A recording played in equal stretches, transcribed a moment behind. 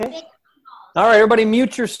All right, everybody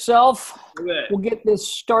mute yourself. Okay. We'll get this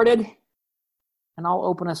started, and I'll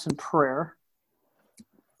open us in prayer,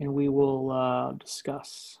 and we will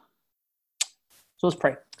discuss. So let's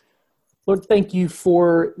pray. Lord, thank you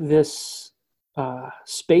for this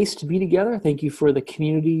space to be together. Thank you for the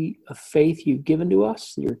community of faith you've given to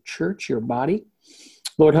us, your church, your body.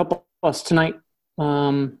 Lord, help us tonight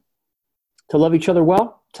to love each other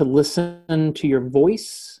well, to listen to your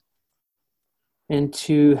voice, and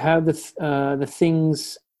to have the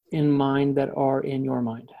things in mind that are in your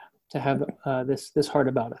mind, to have this heart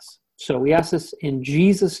about us. So we ask this in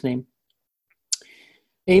Jesus' name.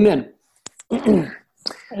 Amen. Amen.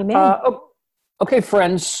 Okay,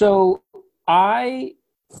 friends. So I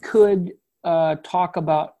could talk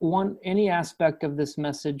about any aspect of this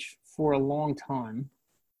message for a long time,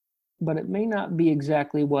 but it may not be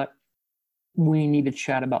exactly what we need to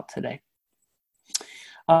chat about today.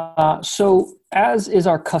 So as is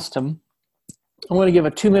our custom, I'm going to give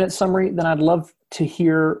a 2-minute summary. Then I'd love to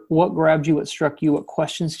hear what grabbed you, what struck you, what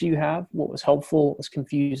questions do you have, what was helpful, what was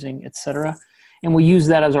confusing, etc. And we'll use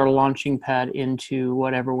that as our launching pad into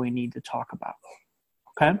whatever we need to talk about.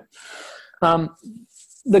 Okay?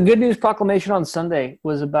 The Good News Proclamation on Sunday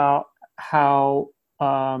was about how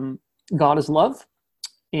God is love,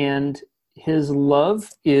 and his love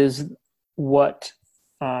is what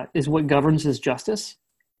governs his justice,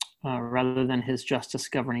 rather than his justice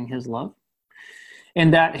governing his love.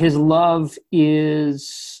 And that his love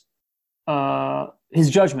is, his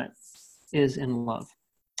judgment is in love.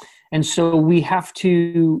 And so we have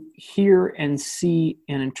to hear and see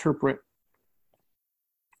and interpret,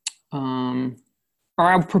 or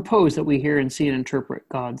I propose that we hear and see and interpret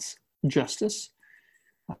God's justice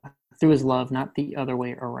through his love, not the other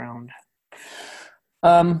way around.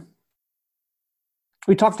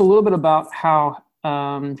 We talked a little bit about how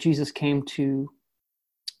Jesus came to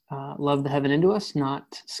love the heaven into us,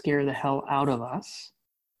 not scare the hell out of us.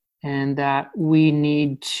 And that we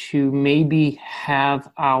need to maybe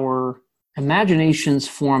have our imaginations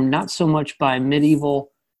formed not so much by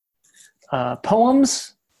medieval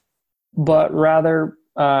poems, but rather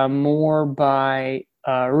more by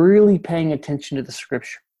really paying attention to the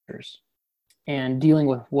scriptures and dealing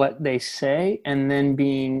with what they say, and then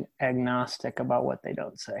being agnostic about what they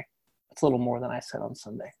don't say. It's a little more than I said on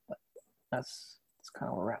Sunday, but that's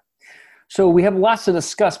kind of where we're at. So we have lots to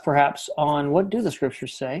discuss perhaps on what do the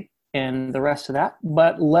scriptures say and the rest of that,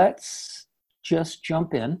 but let's just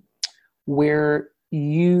jump in where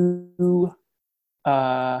you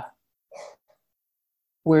hang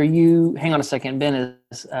on a second, Ben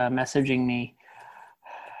is messaging me.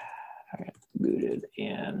 I got booted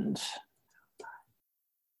and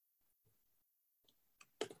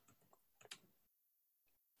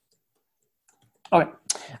okay.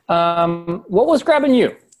 What was grabbing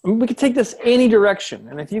you? We could take this any direction,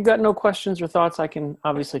 and if you've got no questions or thoughts, I can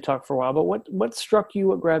obviously talk for a while, but what struck you,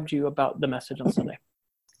 what grabbed you about the message on Sunday?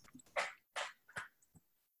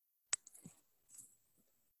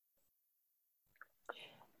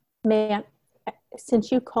 Matt,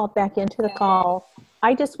 since you called back into the call,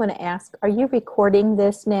 I just want to ask, are you recording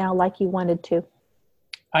this now like you wanted to?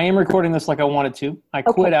 I am recording this like I wanted to. I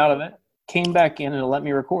quit out of it, came back in, and it let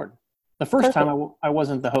me record. The first time I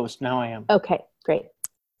wasn't the host. Now I am. Okay, great.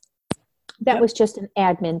 That was just an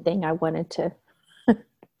admin thing I wanted to.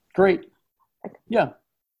 Great. Yeah.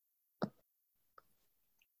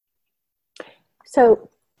 So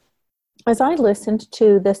as I listened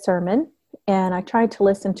to the sermon, and I tried to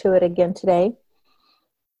listen to it again today,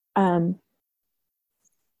 am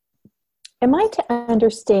I to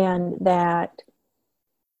understand that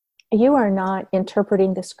you are not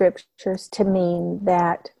interpreting the scriptures to mean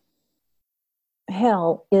that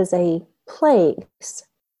hell is a place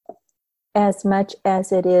as much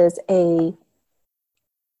as it is a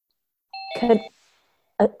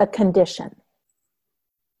condition?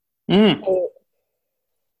 Yeah,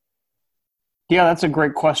 that's a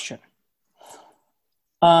great question.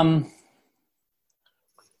 I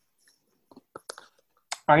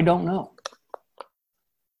don't know.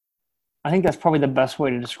 I think that's probably the best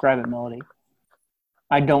way to describe it, Melody.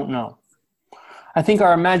 I don't know. I think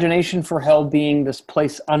our imagination for hell being this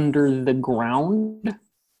place under the ground,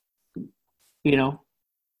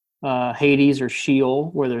 Hades or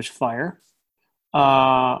Sheol, where there's fire,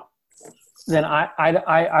 then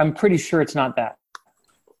I'm pretty sure it's not that.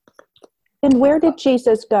 And where did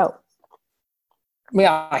Jesus go?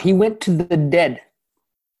 Yeah, he went to the dead.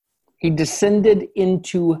 He descended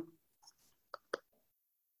into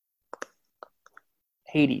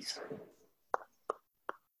Hades.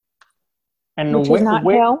 And which is not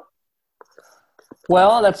hell?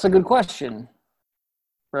 Well, that's a good question.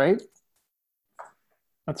 right?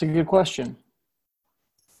 That's a good question.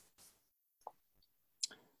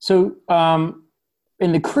 So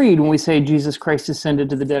in the creed, when we say Jesus Christ descended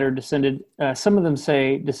to the dead or descended, some of them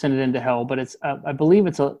say descended into hell, but it's I believe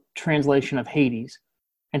it's a translation of Hades.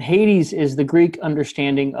 And Hades is the Greek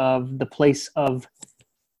understanding of the place of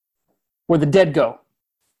where the dead go.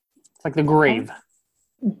 It's like the grave.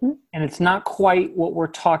 Mm-hmm. And it's not quite what we're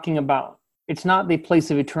talking about. It's not the place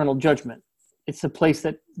of eternal judgment. It's the place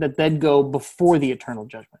that dead go before the eternal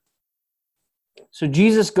judgment. So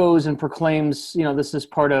Jesus goes and proclaims, this is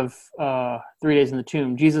part of 3 Days in the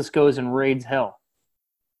Tomb. Jesus goes and raids hell,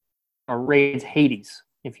 or raids Hades,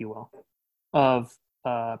 if you will,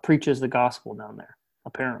 preaches the gospel down there,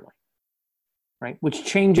 apparently, right? Which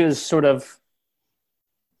changes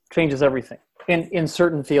everything in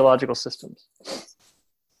certain theological systems.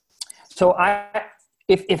 So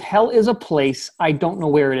if hell is a place, I don't know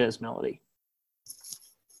where it is, Melody.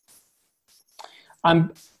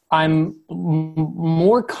 I'm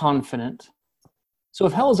more confident. So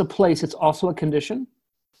if hell is a place, it's also a condition.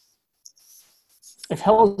 If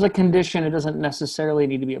hell is a condition, it doesn't necessarily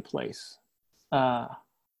need to be a place. And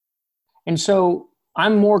so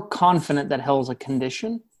I'm more confident that hell is a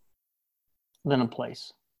condition than a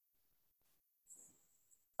place.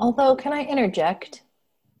 Although, can I interject?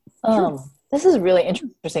 Sure. This is really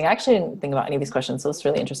interesting. I actually didn't think about any of these questions, so it's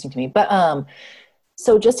really interesting to me. But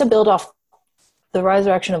so just to build off the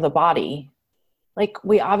resurrection of the body, like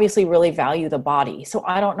we obviously really value the body. So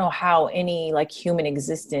I don't know how any like human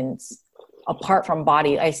existence apart from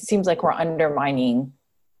body, it seems like we're undermining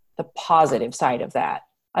the positive side of that.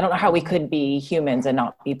 I don't know how we could be humans and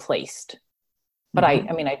not be placed. But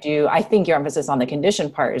I think your emphasis on the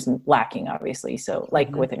condition part is lacking, obviously. So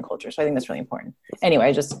like within culture. So I think that's really important.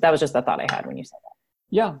 Anyway, that was just the thought I had when you said that.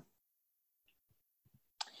 Yeah.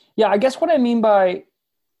 Yeah, I guess what I mean by,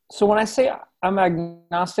 so when I say I'm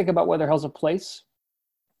agnostic about whether hell's a place,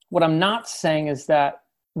 what I'm not saying is that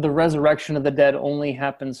the resurrection of the dead only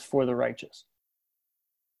happens for the righteous.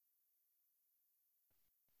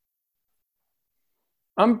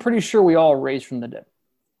 I'm pretty sure we all are raised from the dead.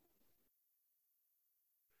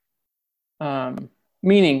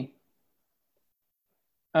 Meaning,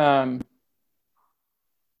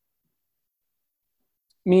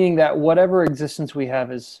 that whatever existence we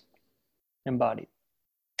have is embodied.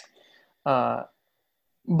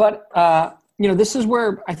 This is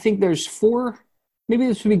where I think there's maybe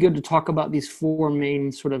this would be good to talk about these four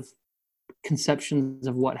main sort of conceptions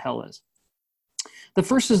of what hell is. The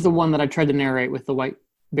first is the one that I tried to narrate with the White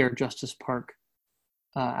Bear Justice Park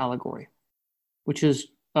allegory, which is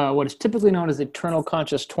what is typically known as eternal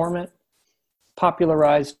conscious torment,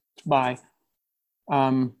 popularized by,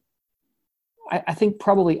 I think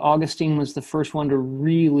probably Augustine was the first one to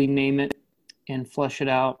really name it and flesh it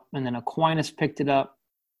out, and then Aquinas picked it up.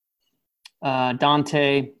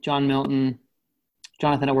 Dante, John Milton,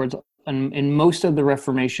 Jonathan Edwards, and most of the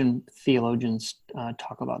Reformation theologians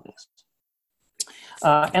talk about this.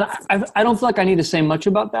 And I don't feel like I need to say much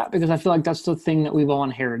about that because I feel like that's the thing that we've all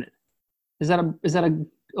inherited. Is that a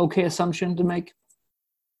okay assumption to make?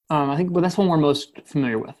 I think, but that's one we're most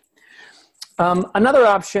familiar with. Another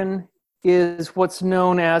option is what's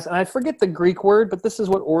known as, and I forget the Greek word, but this is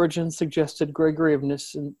what Origen suggested, Gregory of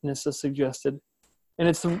Nyssa suggested. And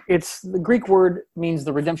it's the Greek word means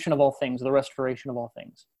the redemption of all things, the restoration of all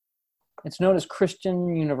things. It's known as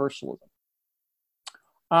Christian universalism,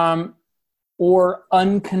 or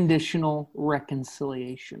unconditional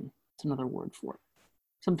reconciliation. It's another word for it.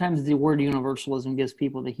 Sometimes the word universalism gives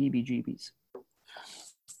people the heebie-jeebies.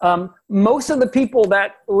 Most of the people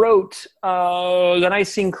that wrote the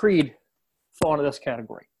Nicene Creed fall into this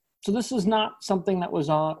category. So this is not something that was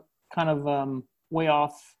kind of way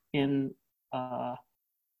off in the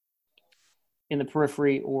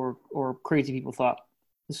periphery or crazy people thought.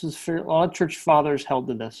 This was a lot of church fathers held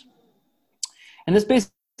to this. And this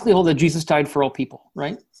basically holds that Jesus died for all people,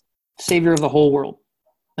 right? Savior of the whole world.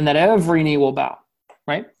 And that every knee will bow,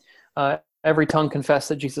 right? Every tongue confess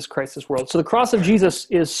that Jesus Christ is Lord. So the cross of Jesus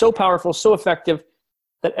is so powerful, so effective,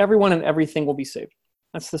 that everyone and everything will be saved.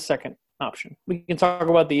 That's the second option. We can talk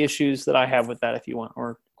about the issues that I have with that if you want,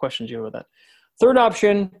 or questions you have with that. Third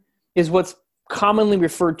option is what's commonly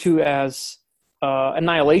referred to as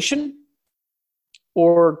annihilation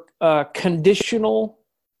or conditional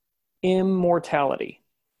immortality.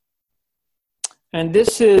 And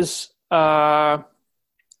this is held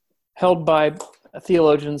by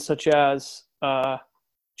theologians such as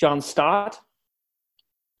John Stott,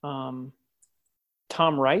 Tom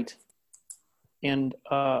Wright, and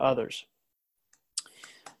others.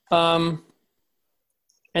 And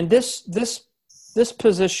this this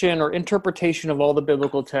position or interpretation of all the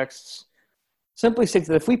biblical texts simply states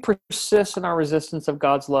that if we persist in our resistance of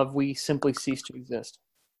God's love, we simply cease to exist.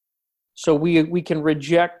 So we can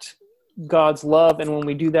reject God's love, and when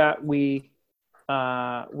we do that, we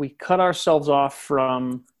cut ourselves off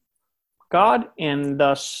from God, and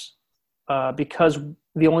thus, because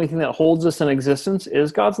the only thing that holds us in existence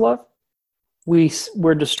is God's love,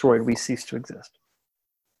 we're destroyed. We cease to exist.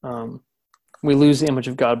 We lose the image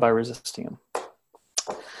of God by resisting Him.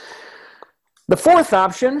 The fourth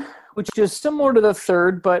option, which is similar to the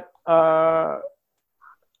third, but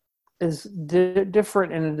is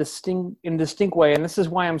different in a distinct way, and this is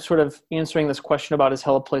why I'm sort of answering this question about is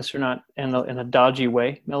hell a place or not in a dodgy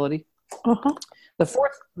way, Melody. Uh-huh.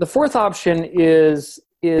 The fourth option is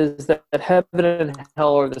that heaven and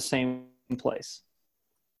hell are the same place.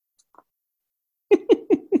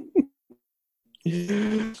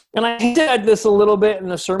 And I said this a little bit in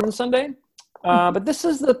the sermon Sunday, but this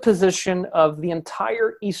is the position of the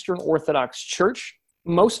entire Eastern Orthodox Church.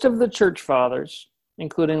 Most of the church fathers,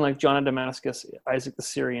 including like John of Damascus, Isaac the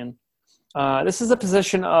Syrian. This is a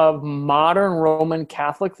position of modern Roman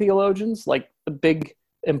Catholic theologians, like the big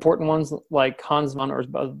important ones like Hans von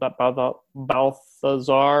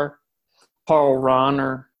Balthasar, Karl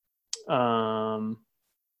Rahner,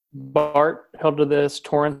 Barth held to this,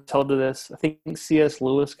 Torrance held to this. I think C.S.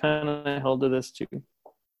 Lewis kind of held to this too.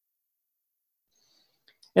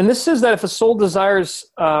 And this says that if a soul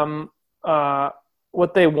desires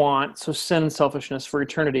what they want, so sin and selfishness for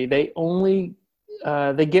eternity, they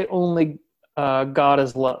get only God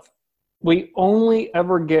as love. We only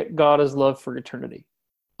ever get God as love for eternity.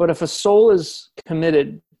 But if a person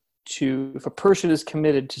is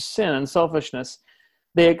committed to sin and selfishness,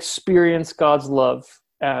 they experience God's love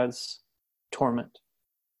as torment.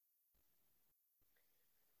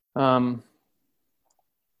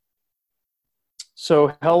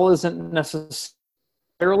 So hell isn't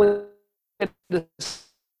necessarily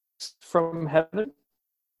from heaven,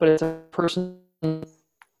 but it's a person in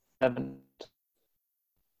heaven.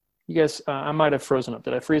 You guys, I might have frozen up.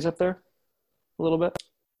 Did I freeze up there a little bit?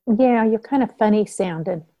 Yeah, you're kind of funny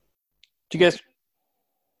sounding. Do you guys?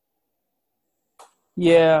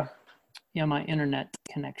 Yeah, my internet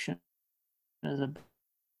connection is a. Let's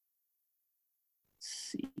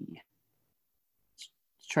see. Let's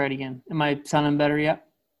try it again. Am I sounding better yet?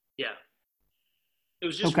 Yeah. It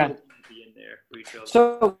was just okay. Really at the end there.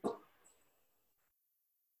 So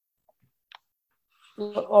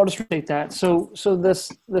I'll just restate that. So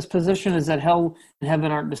this position is that hell and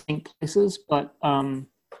heaven aren't distinct places, but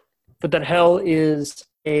that hell is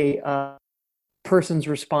a person's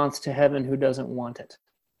response to heaven who doesn't want it.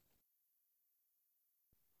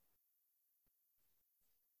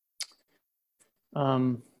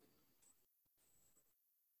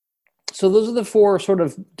 So those are the four sort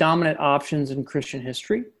of dominant options in Christian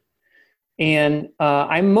history. And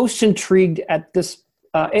I'm most intrigued at this.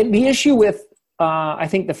 And the issue with, I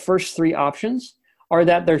think, the first three options are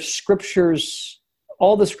that their scriptures,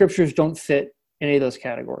 all the scriptures don't fit any of those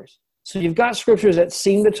categories. So you've got scriptures that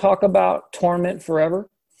seem to talk about torment forever.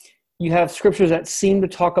 You have scriptures that seem to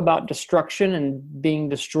talk about destruction and being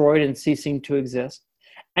destroyed and ceasing to exist.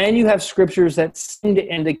 And you have scriptures that seem to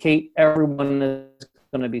indicate everyone is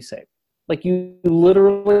going to be saved. Like you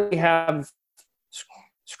literally have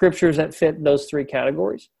scriptures that fit those three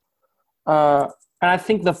categories. And I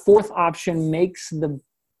think the fourth option makes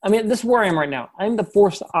this is where I am right now. I think the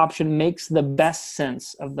fourth option makes the best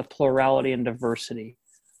sense of the plurality and diversity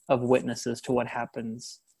of witnesses to what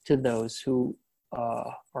happens to those who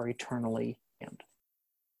are eternally damned.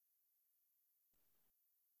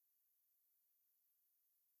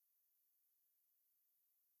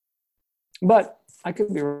 But I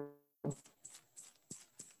could be wrong.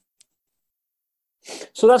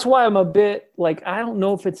 So that's why I'm a bit like, I don't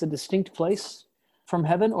know if it's a distinct place from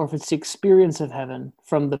heaven or if it's the experience of heaven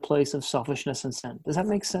from the place of selfishness and sin. Does that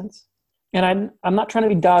make sense? And I'm not trying to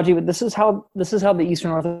be dodgy, but this is how the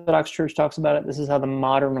Eastern Orthodox Church talks about it. This is how the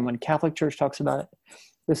modern Roman Catholic Church talks about it.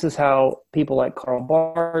 This is how people like Karl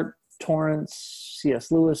Barth, Torrance,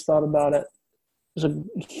 C.S. Lewis thought about it. There's a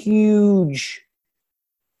huge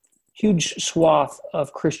swath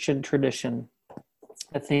of Christian tradition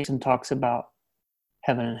that thinks and talks about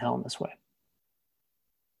heaven and hell in this way.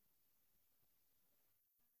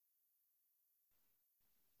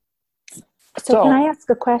 So can I ask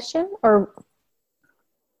a question? Or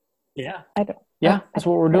yeah, I don't. Yeah, that's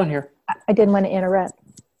what we're doing here. I didn't want to interrupt.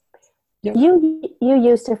 Yep. You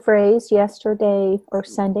used a phrase yesterday or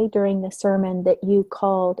Sunday during the sermon that you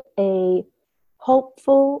called a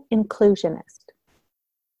hopeful inclusionist.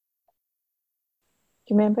 Do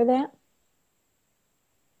you remember that?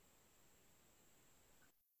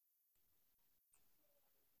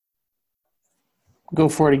 Go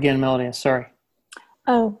for it again, Melody. Sorry.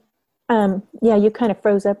 Oh, yeah, you kind of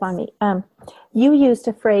froze up on me. You used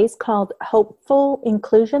a phrase called hopeful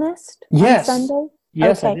inclusionist Yes. on Sunday.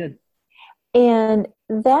 Yes, Okay. I did. And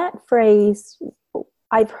that phrase,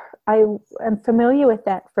 I am familiar with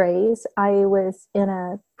that phrase. I was in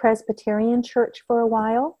a Presbyterian church for a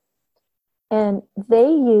while, and they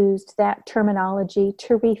used that terminology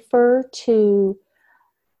to refer to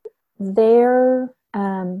their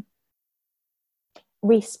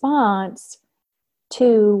response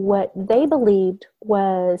to what they believed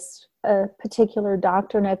was a particular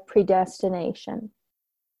doctrine of predestination,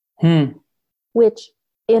 which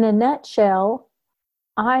in a nutshell,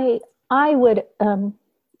 I would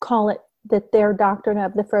call it that their doctrine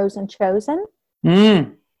of the frozen chosen,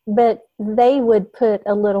 but they would put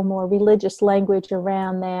a little more religious language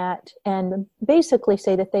around that and basically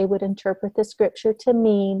say that they would interpret the scripture to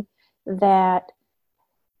mean that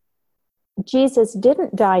Jesus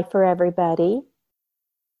didn't die for everybody,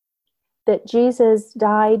 that Jesus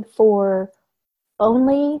died for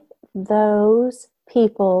only those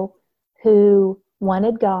people who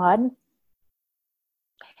wanted God,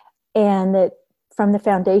 and that from the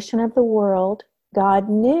foundation of the world, God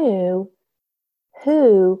knew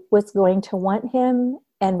who was going to want him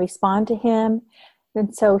and respond to him.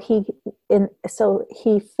 And so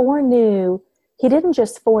he foreknew. He didn't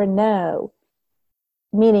just foreknow,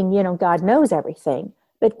 meaning, God knows everything,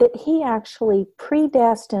 but that he actually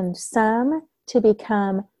predestined some to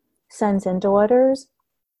become sons and daughters,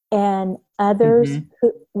 and others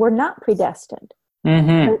who were not predestined.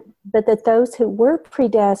 But that those who were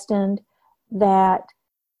predestined, that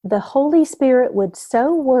the Holy Spirit would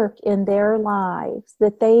so work in their lives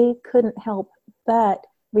that they couldn't help but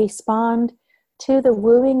respond to the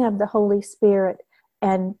wooing of the Holy Spirit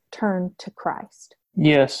and turn to Christ.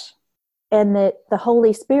 Yes. And that the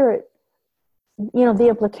Holy Spirit, the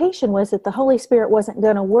implication was that the Holy Spirit wasn't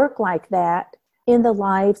going to work like that in the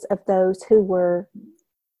lives of those who were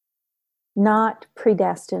not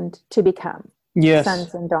predestined to become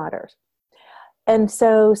sons and daughters. And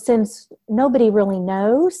so since nobody really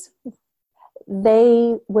knows,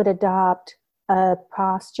 they would adopt a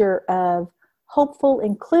posture of hopeful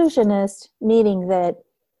inclusionist, meaning that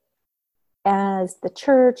as the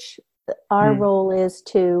church, our role is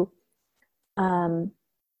to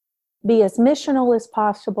be as missional as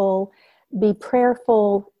possible, be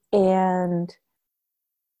prayerful, and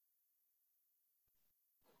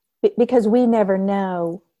because we never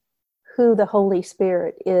know who the Holy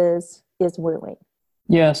Spirit is wooing.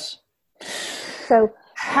 Yes. So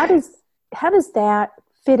how does that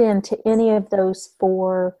fit into any of those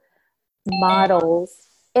four models?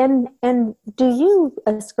 And do you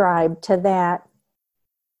ascribe to that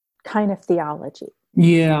kind of theology?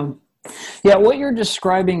 Yeah. What you're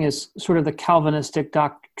describing is sort of the Calvinistic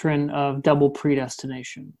doctrine of double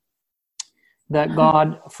predestination. That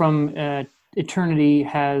God from eternity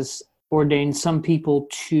has ordained some people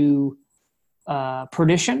to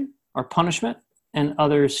perdition or punishment, and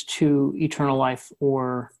others to eternal life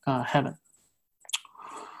or heaven.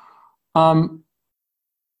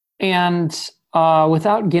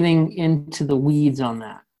 Without getting into the weeds on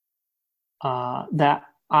that, that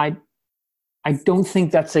I don't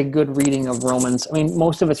think that's a good reading of Romans. I mean,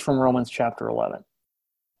 most of it's from Romans chapter 11.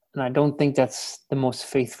 And I don't think that's the most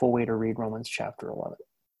faithful way to read Romans chapter 11.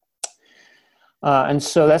 And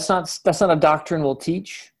so that's not a doctrine we'll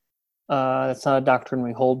teach. That's not a doctrine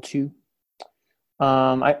we hold to.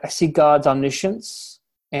 I see God's omniscience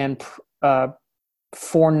and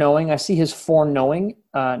foreknowing. I see his foreknowing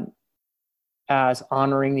as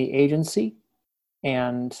honoring the agency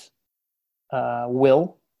and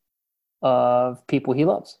will of people he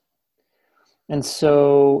loves. And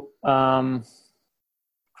so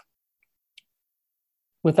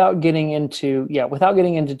without getting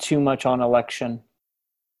into too much on election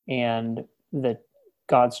and the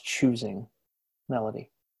God's choosing, Melody,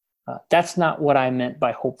 that's not what I meant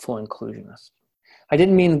by hopeful inclusionist. I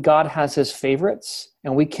didn't mean God has his favorites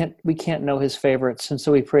and we can't know his favorites, and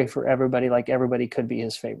so we pray for everybody like everybody could be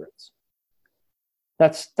his favorites.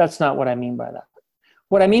 That's not what I mean by that.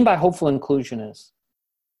 What I mean by hopeful inclusion is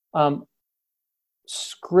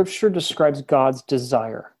Scripture describes God's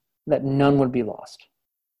desire that none would be lost,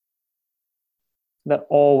 that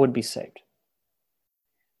all would be saved.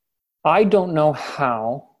 I don't know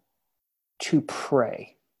how to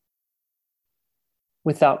pray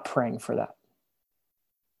without praying for that.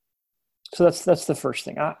 So that's the first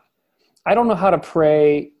thing. I don't know how to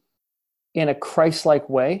pray in a Christ-like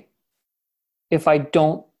way if I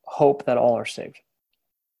don't hope that all are saved.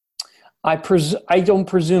 I don't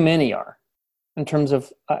presume any are. in terms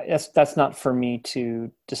of that's not for me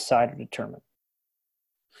to decide or determine.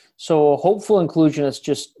 So hopeful inclusionist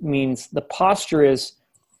just means the posture is,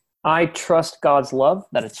 I trust God's love,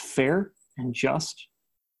 that it's fair and just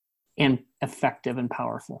and effective and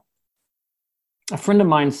powerful. A friend of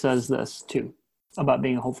mine says this too about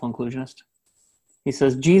being a hopeful inclusionist. He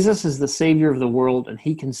says, Jesus is the savior of the world and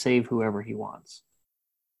he can save whoever he wants.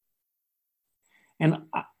 And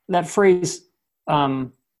that phrase,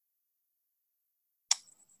 it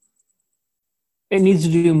needs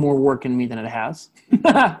to do more work in me than it has.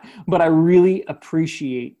 But I really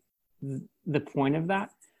appreciate the point of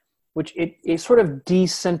that, which it sort of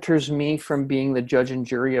decenters me from being the judge and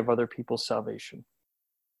jury of other people's salvation.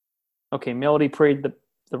 Okay, Melody prayed the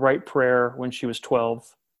right prayer when she was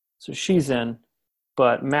 12, so she's in.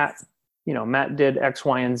 But Matt did X,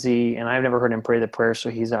 Y, and Z, and I've never heard him pray the prayer, so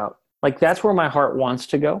he's out. Like, that's where my heart wants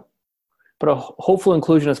to go. But a hopeful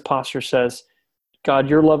inclusionist posture says, God,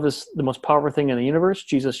 your love is the most powerful thing in the universe.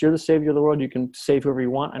 Jesus, you're the savior of the world. You can save whoever you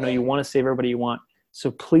want. I know you want to save everybody you want. So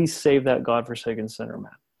please save that God-forsaken sinner,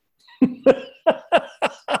 Matt.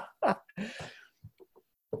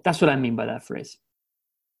 That's what I mean by that phrase.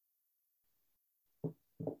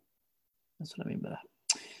 That's what I mean by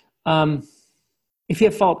that. If you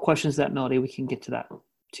have follow-up questions to that, Melody, we can get to that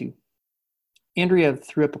too. Andrea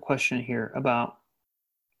threw up a question here about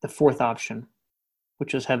the fourth option,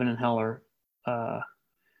 which is heaven and hell, or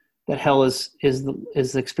that hell is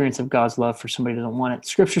the experience of God's love for somebody who doesn't want it.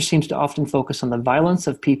 Scripture seems to often focus on the violence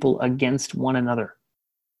of people against one another.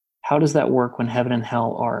 How does that work when heaven and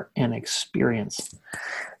hell are an experience?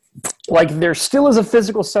 Like, there still is a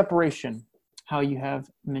physical separation, how you have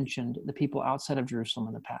mentioned the people outside of Jerusalem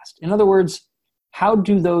in the past. In other words, how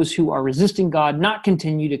do those who are resisting God not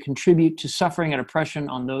continue to contribute to suffering and oppression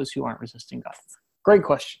on those who aren't resisting God? Great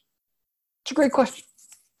question. It's a great question.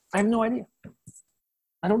 I have no idea.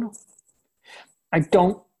 I don't know. I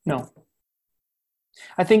don't know.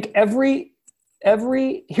 I think every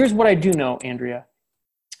here's what I do know, Andrea.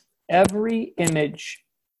 Every image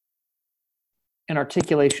and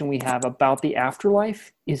articulation we have about the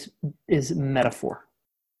afterlife is metaphor.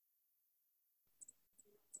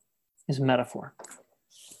 Is metaphor.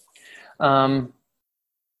 And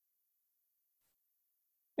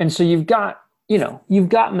so you've got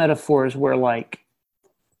metaphors where, like,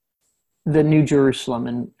 the New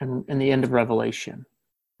Jerusalem and the end of Revelation,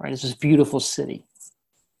 right? It's this beautiful city.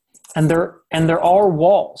 And there are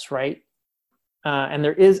walls, right? And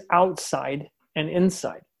there is outside and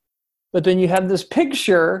inside. But then you have this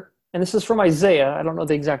picture, and this is from Isaiah, I don't know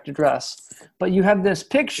the exact address, but you have this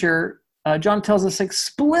picture, John tells us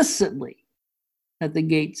explicitly that the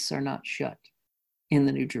gates are not shut in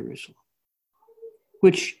the New Jerusalem.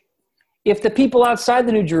 Which, if the people outside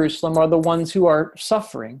the New Jerusalem are the ones who are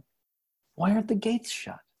suffering, why aren't the gates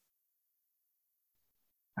shut?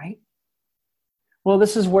 Right? Well,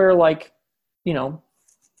 this is where, like,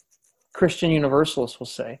 Christian universalists will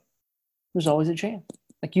say, there's always a chance.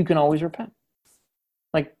 Like, you can always repent.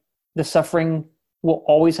 Like, the suffering will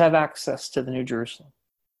always have access to the New Jerusalem.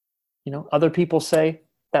 Other people say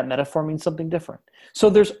that metaphor means something different. So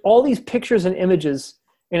there's all these pictures and images,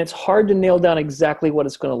 and it's hard to nail down exactly what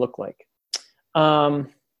it's going to look like. And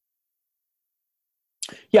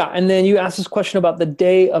then you asked this question about the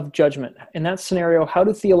day of judgment. In that scenario, how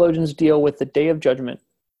do theologians deal with the day of judgment,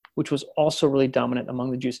 which was also really dominant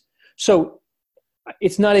among the Jews? So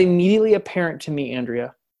it's not immediately apparent to me,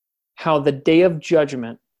 Andrea, how the day of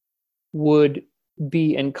judgment would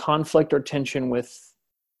be in conflict or tension with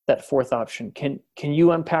that fourth option. Can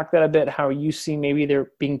you unpack that a bit, how you see maybe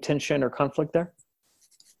there being tension or conflict there?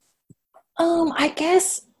 I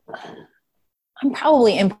guess I'm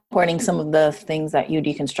probably importing some of the things that you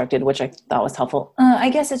deconstructed, which I thought was helpful. I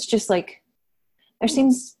guess it's just like, there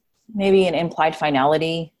seems maybe an implied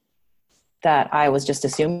finality that I was just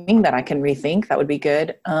assuming that I can rethink. That would be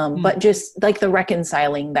good. But just like the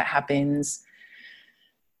reconciling that happens,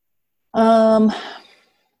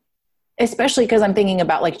 especially because I'm thinking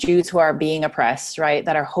about, like, Jews who are being oppressed, right?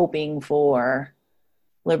 That are hoping for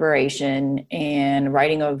liberation and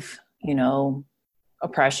righting of,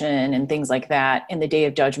 oppression and things like that. And the day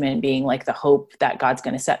of judgment being like the hope that God's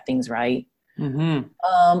going to set things right. Mm-hmm.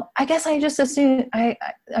 I guess I just assume, I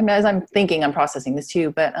mean, as I'm thinking, I'm processing this too,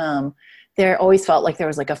 but there always felt like there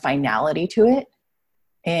was like a finality to it.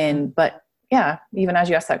 But yeah, even as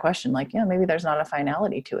you asked that question, like, yeah, maybe there's not a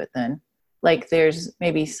finality to it then. Like, there's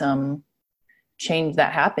maybe some change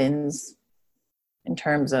that happens in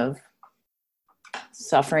terms of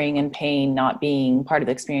suffering and pain not being part of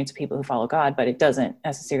the experience of people who follow God, but it doesn't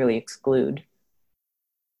necessarily exclude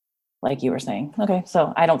like you were saying. Okay,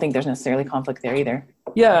 so I don't think there's necessarily conflict there either.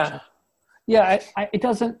 Yeah. It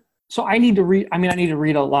doesn't. So I need to read. I need to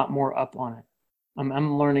read a lot more up on it.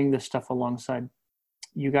 I'm learning this stuff alongside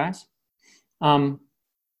you guys. But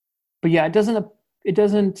yeah, it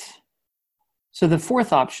doesn't. So the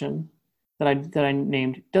fourth option that I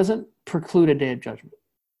named doesn't preclude a day of judgment.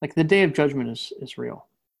 Like the day of judgment is real.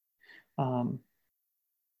 But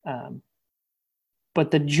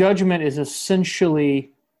the judgment is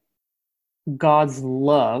essentially God's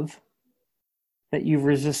love that you've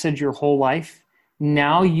resisted your whole life.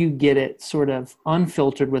 Now you get it sort of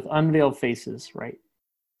unfiltered with unveiled faces, right?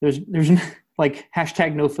 There's like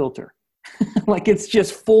hashtag no filter. Like it's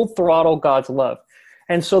just full throttle God's love.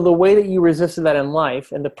 And so the way that you resisted that in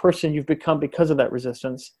life and the person you've become because of that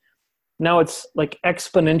resistance, now it's like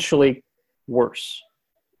exponentially worse.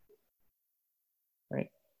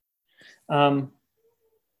 Right?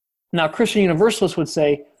 Now Christian Universalists would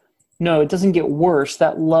say, no, it doesn't get worse.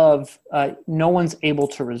 That love, no one's able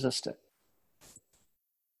to resist it.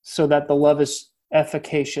 So that the love is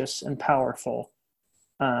efficacious and powerful.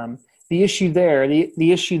 The issue there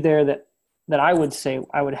that I would say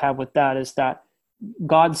I would have with that is that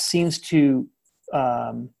God seems to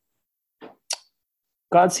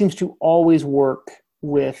always work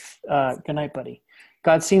with good night, buddy.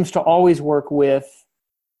 God seems to always work with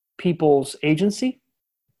people's agency.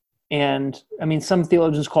 And some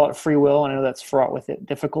theologians call it free will. I know that's fraught with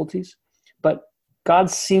difficulties, but God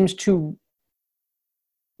seems to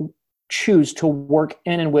choose to work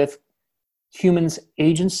in and with humans'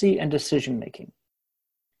 agency and decision making.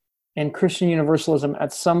 And Christian Universalism,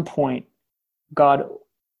 at some point,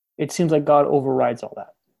 it seems like God overrides all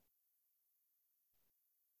that.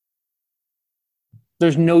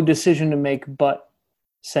 There's no decision to make but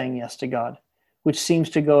saying yes to God, which seems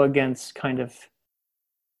to go against kind of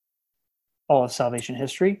all of salvation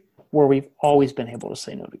history, where we've always been able to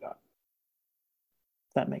say no to God.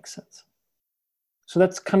 If that makes sense. So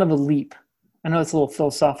that's kind of a leap. I know it's a little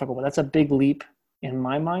philosophical, but that's a big leap in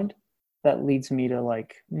my mind that leads me to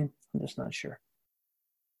I'm just not sure.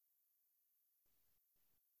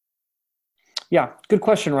 Yeah, good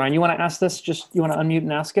question, Ryan. You want to ask this? You want to unmute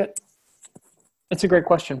and ask it? It's a great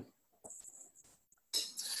question.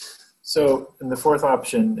 So in the fourth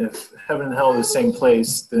option, if heaven and hell are the same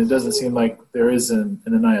place, then it doesn't seem like there is an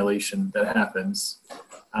annihilation that happens.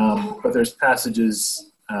 But there's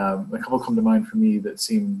passages, a couple come to mind for me that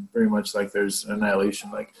seem very much like there's an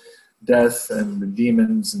annihilation, like death and the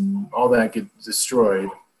demons and all that get destroyed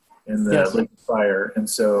in the lake of fire. And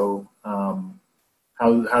so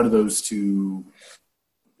how do those two,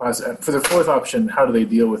 for the fourth option, how do they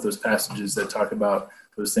deal with those passages that talk about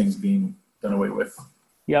those things being done away with?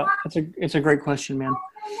 Yeah, it's a great question, man.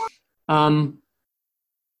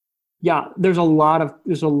 Yeah, there's a lot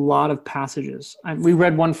of passages. We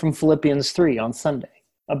read one from Philippians 3 on Sunday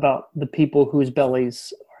about the people whose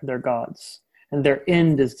bellies are their gods and their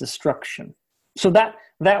end is destruction. So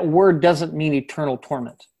that word doesn't mean eternal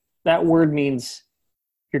torment. That word means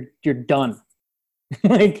you're done.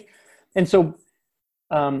 And so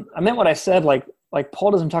I meant what I said. Like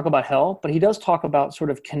Paul doesn't talk about hell, but he does talk about sort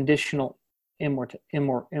of conditional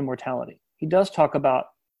immortality. He does talk about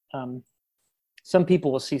some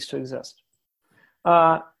people will cease to exist.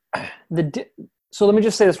 So let me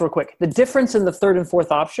just say this real quick. The difference in the third and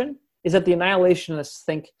fourth option is that the annihilationists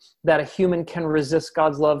think that a human can resist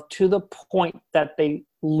God's love to the point that they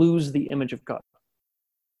lose the image of God.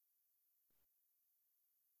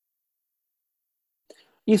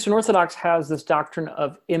 Eastern Orthodox has this doctrine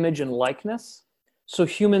of image and likeness. So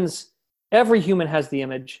every human has the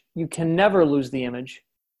image. You can never lose the image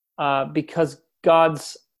because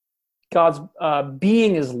God's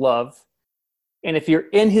being is love, and if you're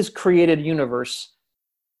in His created universe,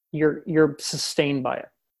 you're sustained by it.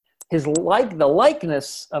 The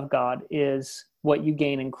likeness of God is what you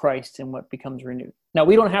gain in Christ and what becomes renewed. Now,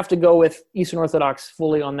 we don't have to go with Eastern Orthodox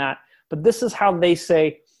fully on that, but this is how they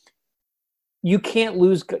say you can't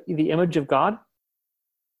lose the image of God.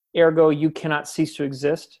 Ergo, you cannot cease to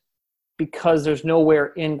exist, because there's nowhere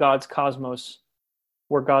in God's cosmos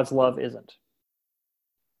where God's love isn't.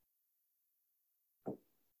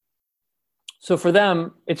 So for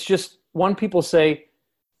them, it's just one people say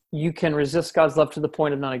you can resist God's love to the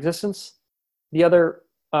point of non-existence. The other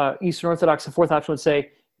Eastern Orthodox, the fourth option, would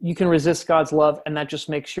say you can resist God's love, and that just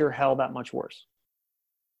makes your hell that much worse.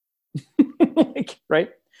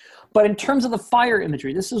 Right? But in terms of the fire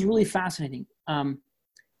imagery, this is really fascinating.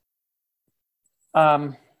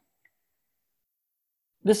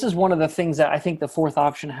 This is one of the things that I think the fourth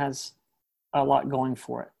option has a lot going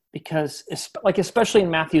for it, because especially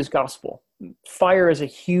in Matthew's gospel, fire is a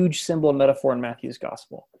huge symbol and metaphor in Matthew's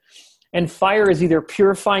gospel. And fire is either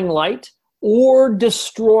purifying light or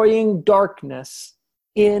destroying darkness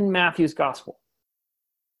in Matthew's gospel.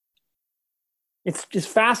 It's just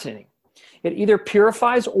fascinating. It either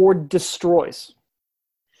purifies or destroys.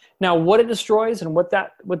 Now, what it destroys and what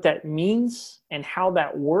that means and how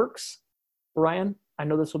that works, Ryan, I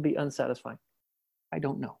know this will be unsatisfying. I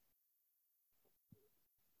don't know.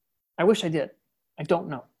 I wish I did. I don't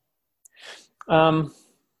know. But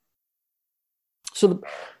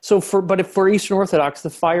for Eastern Orthodox, the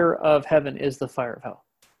fire of heaven is the fire of hell.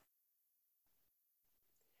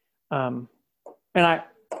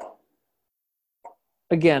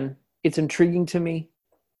 Again, it's intriguing to me.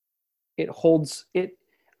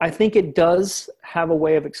 I think it does have a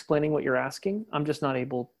way of explaining what you're asking. I'm just not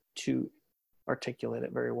able to articulate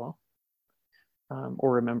it very well,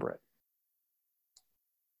 or remember it.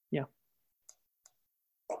 Yeah.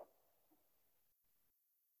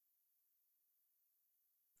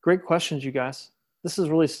 Great questions, you guys. This is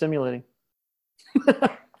really stimulating. It's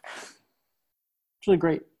really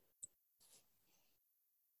great.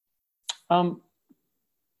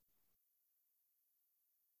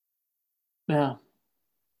 Yeah.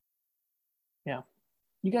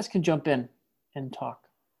 You guys can jump in and talk.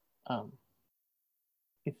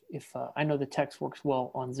 If I know the text works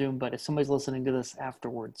well on Zoom, but if somebody's listening to this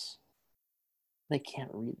afterwards, they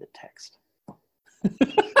can't read the text.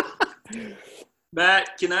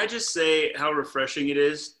 Matt, can I just say how refreshing it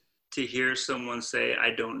is to hear someone say,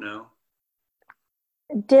 "I don't know"?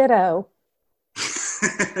 Ditto.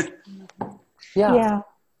 Yeah.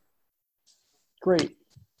 Great.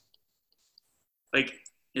 Like,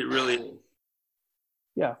 it really is.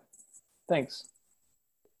 Yeah. Thanks.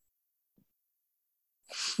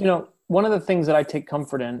 One of the things that I take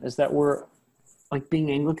comfort in is that we're, like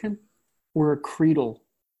being Anglican, we're a creedal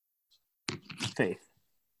faith.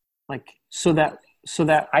 Like, so that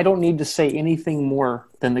I don't need to say anything more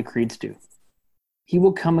than the creeds do. He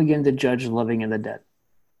will come again to judge the living and the dead,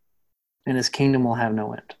 and his kingdom will have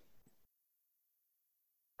no end.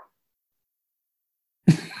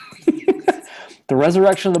 The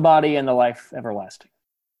resurrection of the body and the life everlasting.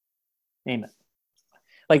 Amen.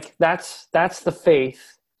 Like, that's the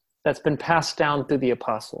faith that's been passed down through the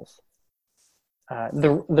apostles.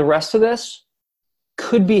 The rest of this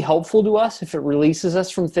could be helpful to us if it releases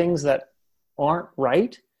us from things that aren't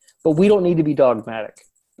right, but we don't need to be dogmatic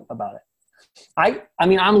about it. I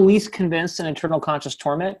mean, I'm least convinced in eternal conscious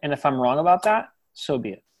torment, and if I'm wrong about that, so be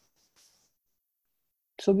it.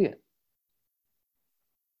 So be it.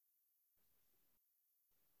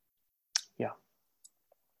 Yeah.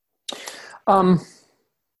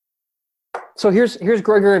 So here's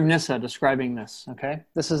Gregory of Nyssa describing this, okay?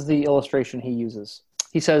 This is the illustration he uses.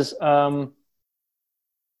 He says,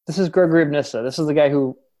 this is Gregory of Nyssa. This is the guy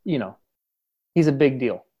who, he's a big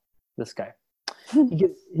deal, this guy.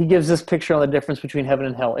 He gives this picture on the difference between heaven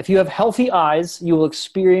and hell. If you have healthy eyes, you will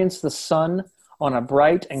experience the sun on a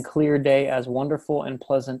bright and clear day as wonderful and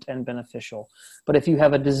pleasant and beneficial. But if you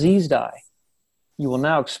have a diseased eye, you will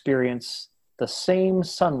now experience the same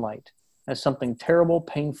sunlight as something terrible,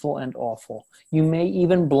 painful, and awful. You may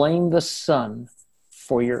even blame the sun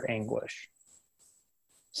for your anguish.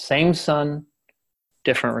 Same sun,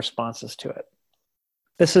 different responses to it.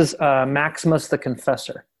 This is Maximus the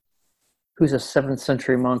Confessor, who's a 7th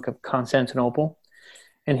century monk of Constantinople.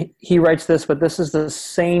 And he writes this, but this is the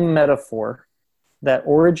same metaphor that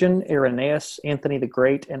Origen, Irenaeus, Anthony the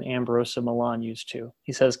Great, and Ambrose of Milan used to.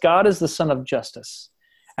 He says, God is the sun of justice,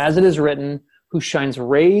 as it is written, who shines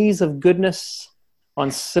rays of goodness on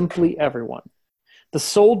simply everyone. The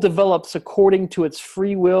soul develops according to its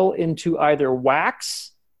free will into either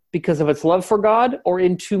wax because of its love for God or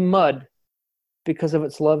into mud because of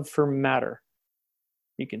its love for matter.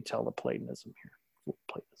 You can tell the Platonism here.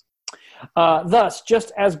 Thus,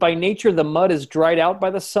 just as by nature the mud is dried out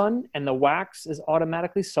by the sun and the wax is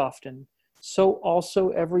automatically softened, so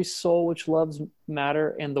also every soul which loves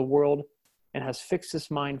matter and the world and has fixed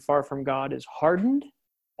its mind far from God is hardened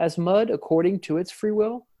as mud according to its free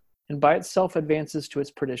will, and by itself advances to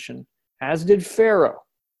its perdition, as did Pharaoh.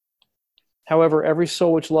 However, every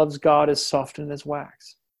soul which loves God is softened as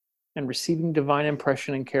wax, and receiving divine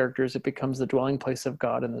impression and characters, it becomes the dwelling place of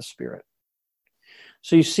God in the Spirit.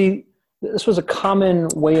 So you see, this was a common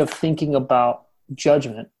way of thinking about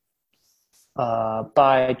judgment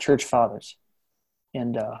by church fathers.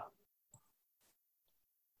 And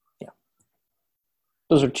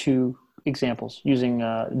those are two examples, using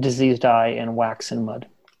diseased eye and wax and mud.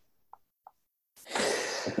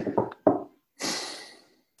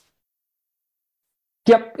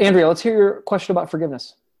 Yep, Andrea, let's hear your question about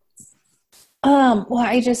forgiveness. Well,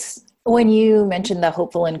 when you mentioned the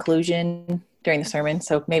hopeful inclusion during the sermon,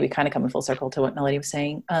 so maybe kind of coming full circle to what Melody was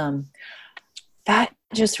saying, that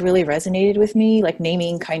just really resonated with me, like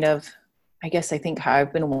naming kind of, I guess I think how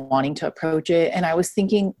I've been wanting to approach it. And I was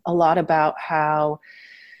thinking a lot about how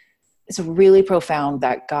it's really profound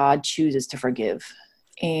that God chooses to forgive.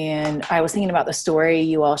 And I was thinking about the story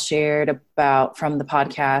you all shared about from the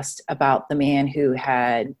podcast about the man who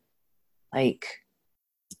had like,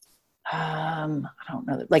 I don't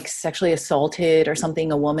know, like sexually assaulted or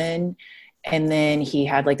something, a woman. And then he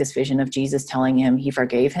had like this vision of Jesus telling him he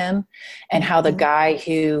forgave him, and how the guy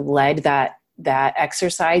who led that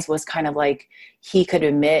exercise was kind of like, he could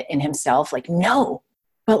admit in himself, like, no,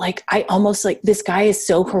 but like, I almost like, this guy is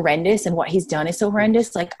so horrendous and what he's done is so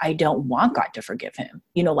horrendous. Like, I don't want God to forgive him,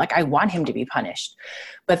 like I want him to be punished.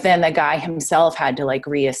 But then the guy himself had to like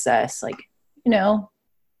reassess, like, no,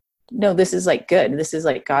 this is like good. This is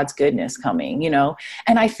like God's goodness coming, And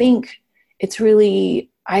I think it's really,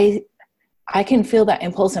 I can feel that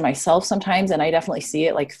impulse in myself sometimes. And I definitely see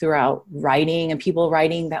it like throughout writing and people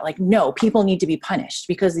writing that like, no, people need to be punished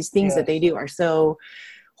because these things that they do are so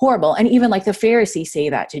horrible. And even like the Pharisees say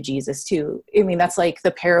that to Jesus too. I mean, that's like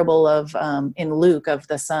the parable of, in Luke, of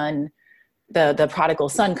the son, the prodigal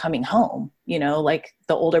son coming home, like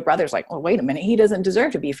the older brother's like, well, wait a minute, he doesn't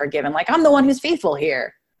deserve to be forgiven. Like, I'm the one who's faithful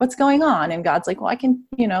here. What's going on? And God's like, well, I can,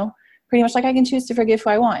 pretty much like I can choose to forgive who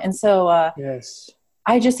I want. And so, yes.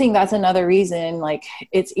 I just think that's another reason, like,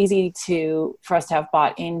 it's easy for us to have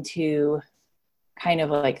bought into kind of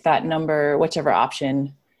like that number, whichever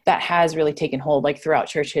option that has really taken hold, like throughout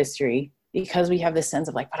church history, because we have this sense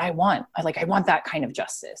of like, but I want that kind of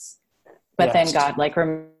justice. But then God like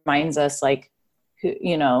reminds us like,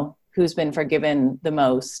 who's been forgiven the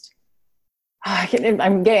most.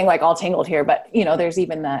 I'm getting like all tangled here, but there's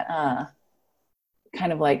even that,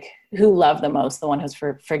 kind of like who loved the most, the one who's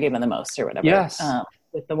forgiven the most or whatever. Yes.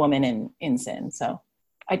 With the woman in sin. So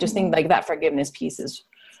I just think like that forgiveness piece is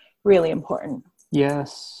really important.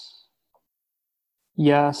 Yes.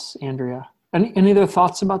 Yes, Andrea. Any other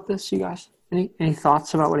thoughts about this, you guys? Any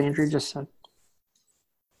thoughts about what Andrea just said?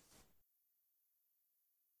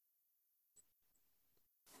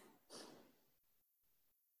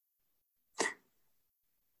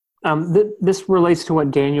 This relates to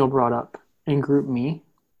what Daniel brought up in Group Me.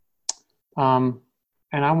 And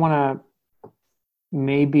I want to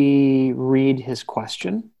maybe read his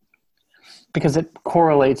question because it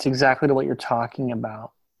correlates exactly to what you're talking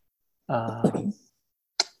about, I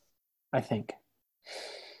think.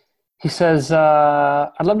 He says,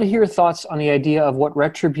 I'd love to hear your thoughts on the idea of what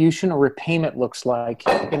retribution or repayment looks like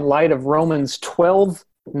in light of Romans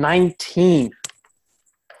 12:19.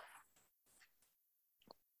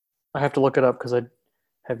 I have to look it up because I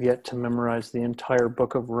have yet to memorize the entire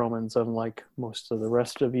book of Romans, unlike most of the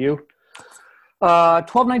rest of you.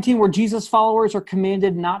 12:19, where Jesus' followers are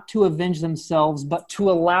commanded not to avenge themselves, but to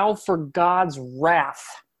allow for God's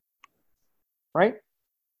wrath. Right?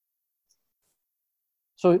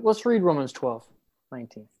 So let's read Romans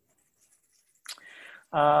 12:19.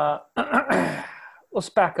 Let's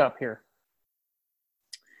back up here.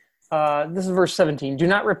 This is verse 17. Do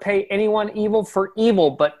not repay anyone evil for evil,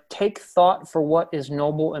 but take thought for what is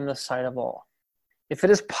noble in the sight of all. If it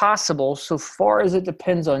is possible, so far as it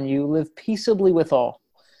depends on you, live peaceably with all.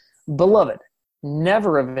 Beloved,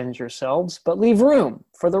 never avenge yourselves, but leave room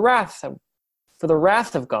for the wrath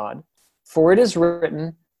of God. For it is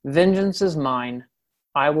written, vengeance is mine,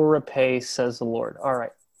 I will repay, says the Lord. All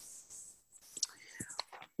right.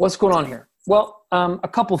 What's going on here? Well, a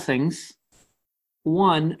couple things.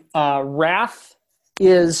 One, wrath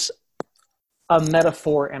is a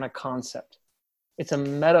metaphor and a concept. It's a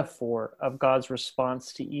metaphor of God's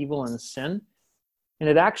response to evil and sin, and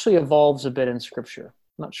it actually evolves a bit in Scripture.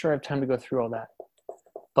 I'm not sure I have time to go through all that.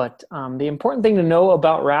 But the important thing to know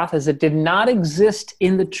about wrath is it did not exist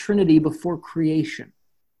in the Trinity before creation.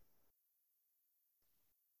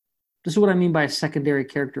 This is what I mean by a secondary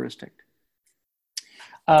characteristic.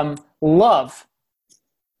 Love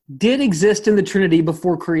did exist in the Trinity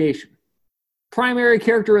before creation. Primary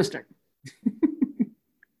characteristic.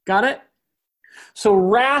 Got it? So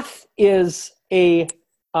wrath is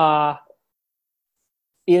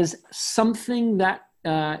something that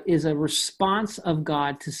is a response of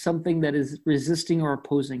God to something that is resisting or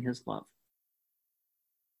opposing his love.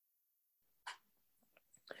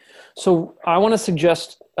 So I want to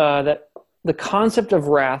suggest that the concept of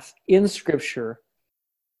wrath in Scripture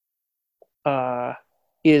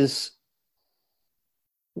is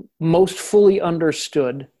most fully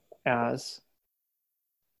understood as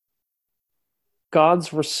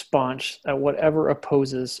God's response at whatever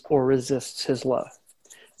opposes or resists his love.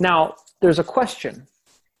 Now, there's a question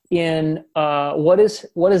in what is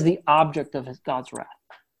the object of God's wrath?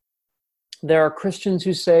 There are Christians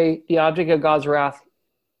who say the object of God's wrath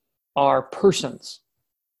are persons.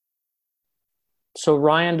 So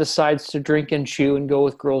Ryan decides to drink and chew and go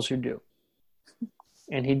with girls who do.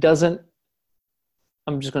 And he doesn't.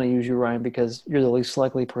 I'm just going to use you, Ryan, because you're the least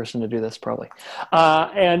likely person to do this, probably.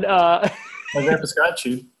 My grandpa Scott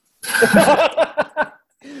chewed.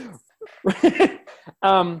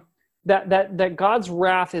 That God's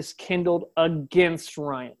wrath is kindled against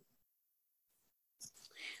Ryan.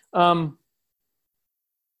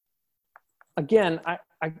 Again, I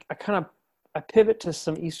pivot to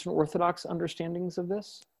some Eastern Orthodox understandings of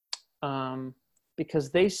this, because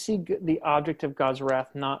they see the object of God's wrath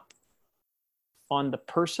not on the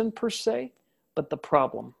person per se, but the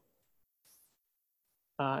problem.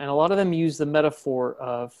 And a lot of them use the metaphor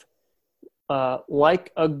of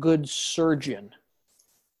like a good surgeon.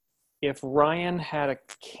 If Ryan had a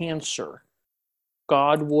cancer,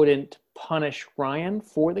 God wouldn't punish Ryan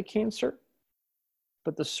for the cancer,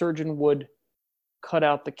 but the surgeon would cut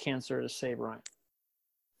out the cancer to save Ryan.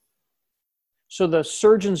 So the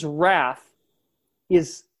surgeon's wrath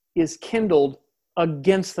is kindled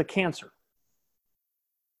against the cancer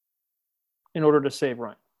in order to save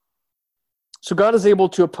Ryan. So God is able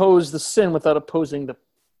to oppose the sin without opposing the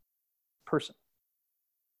person.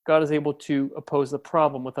 God is able to oppose the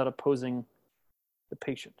problem without opposing the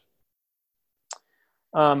patient.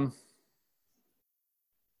 And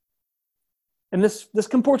this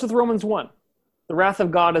comports with Romans 1. The wrath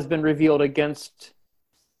of God has been revealed against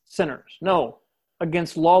sinners. No,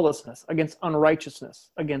 against lawlessness, against unrighteousness,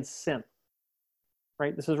 against sin.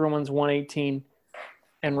 Right? This is Romans 1:18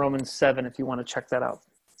 and Romans 7, if you want to check that out.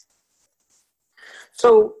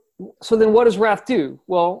 So then what does wrath do?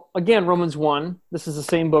 Well, again, Romans 1, this is the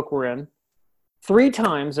same book we're in. 3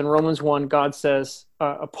 times in Romans 1, God says,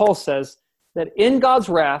 Paul says that in God's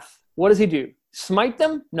wrath, what does he do? Smite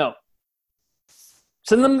them? No.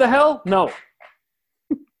 Send them to hell? No.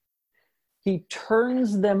 He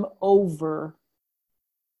turns them over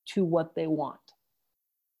to what they want.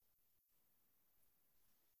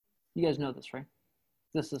 You guys know this, right?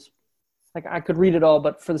 This is, like, I could read it all,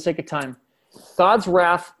 but for the sake of time, God's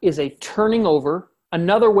wrath is a turning over.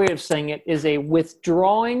 Another way of saying it is a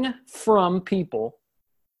withdrawing from people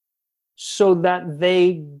so that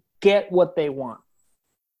they get what they want.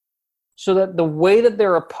 So that the way that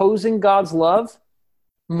they're opposing God's love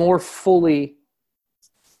more fully,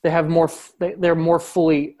 they're more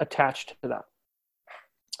fully attached to that.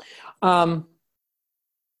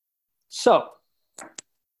 So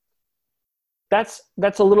that's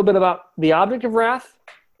a little bit about the object of wrath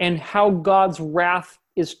and how God's wrath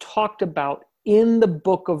is talked about in the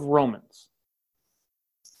book of Romans.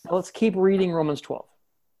 Now let's keep reading Romans 12,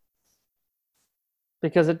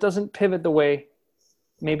 because it doesn't pivot the way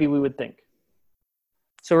maybe we would think.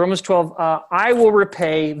 So Romans 12, I will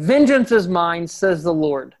repay, vengeance is mine, says the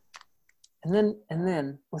Lord. And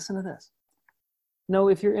then listen to this. No,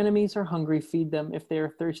 if your enemies are hungry, feed them. If they are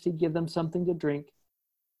thirsty, give them something to drink.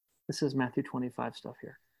 This is Matthew 25 stuff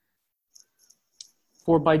here.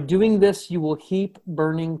 For by doing this, you will heap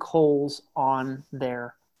burning coals on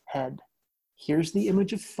their head. Here's the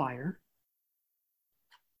image of fire,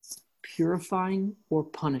 purifying or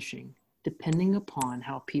punishing, depending upon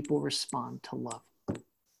how people respond to love.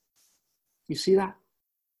 You see that?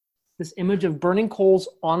 This image of burning coals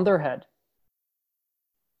on their head.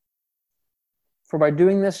 For by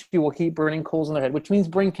doing this, you will heap burning coals on their head, which means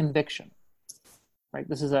bring conviction. Right?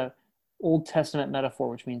 This is an Old Testament metaphor,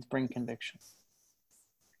 which means bring conviction.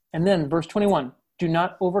 And then verse 21, do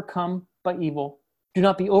not be overcome by evil,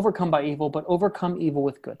 but overcome evil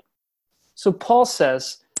with good. So Paul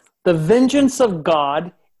says, the vengeance of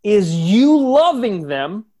God is you loving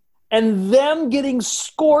them and them getting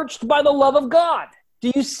scorched by the love of God.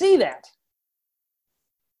 Do you see that?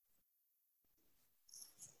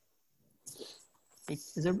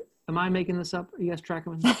 Am I making this up? Are you guys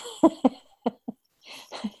tracking with me?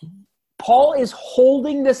 Paul is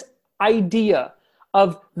holding this idea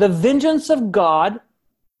of the vengeance of God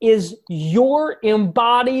is your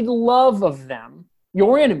embodied love of them,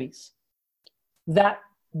 your enemies, that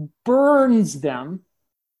burns them.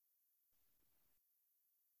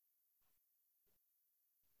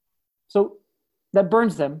 So that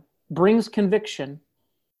burns them, brings conviction,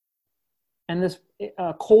 and this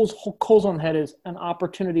coals on the head is an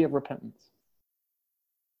opportunity of repentance.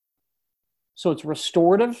 So it's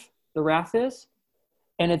restorative, the wrath is,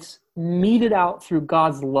 and it's meted out through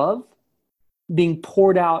God's love being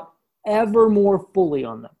poured out ever more fully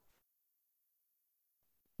on them.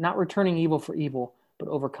 Not returning evil for evil, but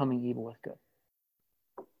overcoming evil with good.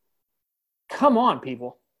 Come on,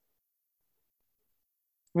 people.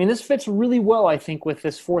 I mean, this fits really well, I think, with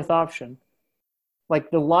this fourth option.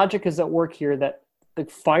 Like, the logic is at work here that the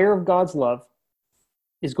fire of God's love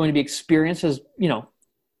is going to be experienced as,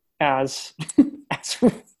 as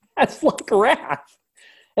like wrath,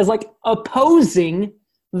 as like opposing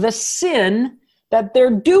the sin that they're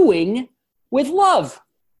doing with love.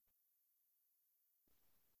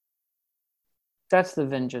 That's the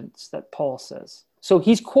vengeance that Paul says. So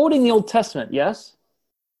he's quoting the Old Testament, yes?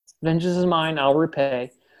 Vengeance is mine, I'll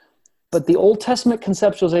repay. But the Old Testament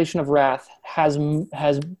conceptualization of wrath has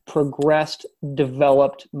progressed,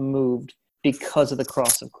 developed, moved because of the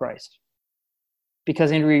cross of Christ.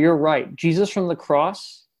 Because, Andrea, you're right. Jesus from the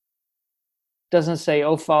cross doesn't say,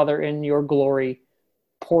 "Oh, Father, in your glory,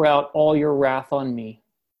 pour out all your wrath on me."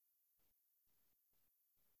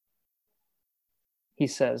 He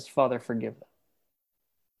says, "Father, forgive them."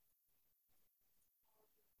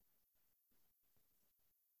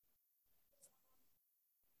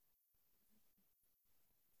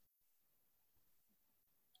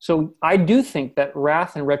 So I do think that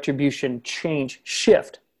wrath and retribution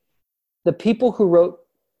shift. The people who wrote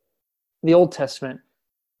the Old Testament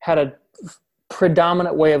had a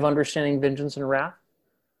predominant way of understanding vengeance and wrath.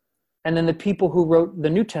 And then the people who wrote the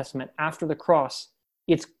New Testament after the cross,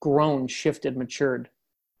 it's grown, shifted, matured.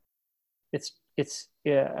 It's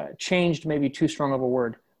changed, maybe too strong of a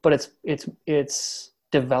word, but it's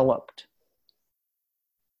developed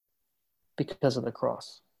because of the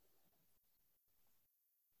cross.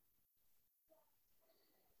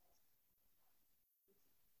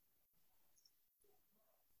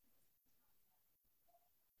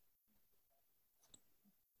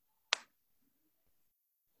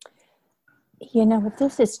 If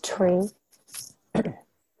this is true,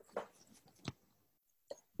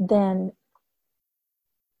 then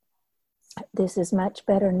this is much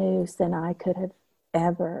better news than I could have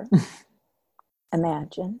ever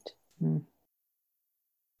imagined. Mm.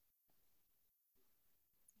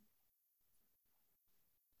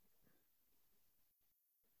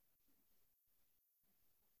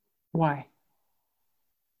 Why?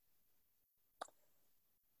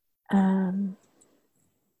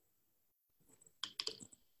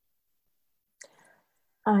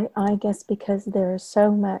 I guess because there's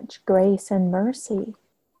so much grace and mercy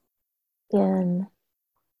in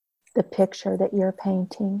the picture that you're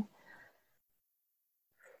painting.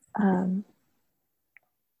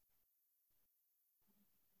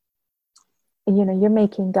 You're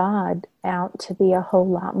making God out to be a whole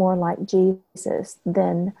lot more like Jesus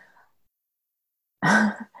than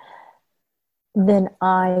I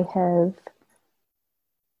have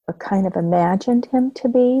kind of imagined him to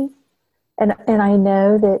be. And I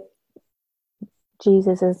know that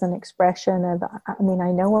Jesus is an expression of, I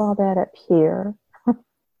know all that up here.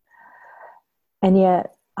 And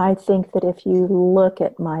yet, I think that if you look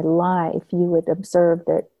at my life, you would observe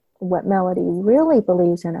that what Melody really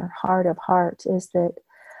believes in her heart of hearts is that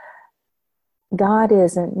God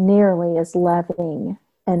isn't nearly as loving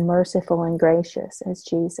and merciful and gracious as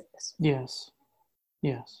Jesus. Yes.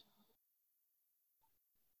 Yes.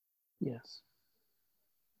 Yes.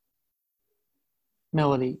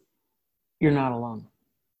 Melody, you're not alone.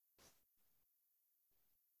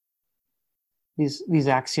 These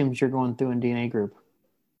axioms you're going through in DNA group,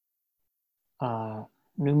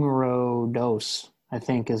 numero dos, I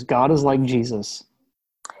think, is God is like Jesus,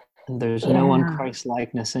 and there's no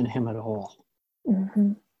un-Christ-likeness in him at all.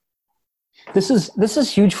 Mm-hmm. This is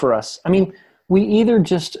huge for us. I mean, we either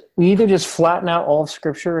just flatten out all of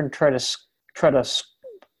Scripture and try to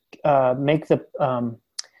make the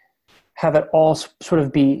have it all sort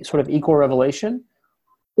of equal revelation,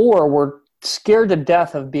 or we're scared to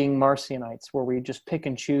death of being Marcionites, where we just pick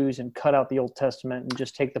and choose and cut out the Old Testament and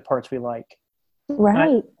just take the parts we like.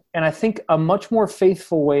 Right. And I think a much more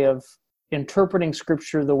faithful way of interpreting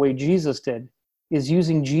Scripture the way Jesus did is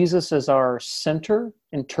using Jesus as our center,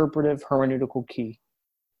 interpretive, hermeneutical key.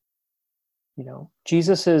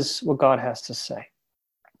 Jesus is what God has to say.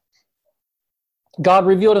 God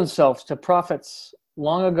revealed himself to prophets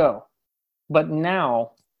long ago, but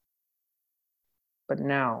now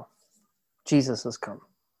Jesus has come.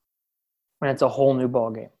 And it's a whole new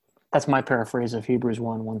ballgame. That's my paraphrase of Hebrews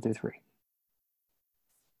 1:1-3.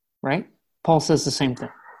 Right? Paul says the same thing.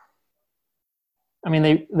 I mean,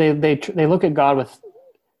 they look at God with,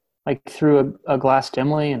 like, through a glass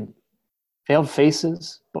dimly and veiled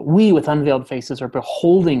faces, but we with unveiled faces are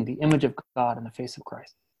beholding the image of God in the face of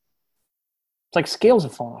Christ. It's like scales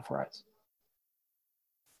have fallen off our eyes.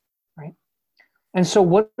 And so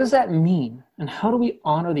what does that mean? And how do we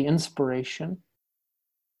honor the inspiration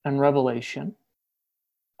and revelation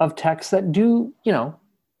of texts that do,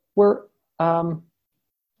 where, for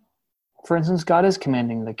instance, God is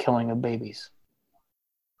commanding the killing of babies,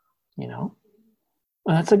 And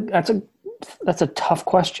that's a tough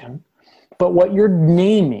question, but what you're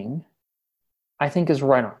naming, I think, is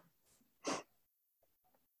right on.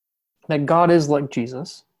 That God is like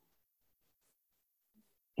Jesus.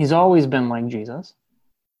 He's always been like Jesus.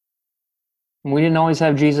 And we didn't always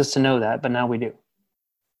have Jesus to know that, but now we do.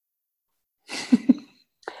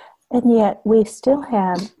 And yet we still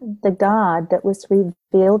have the God that was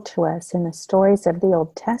revealed to us in the stories of the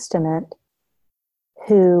Old Testament,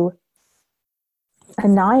 who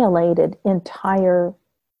annihilated entire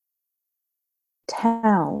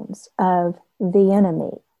towns of the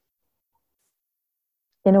enemy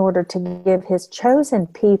in order to give his chosen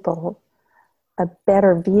people a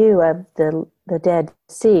better view of the Dead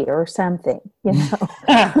Sea or something, Yes,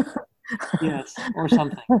 or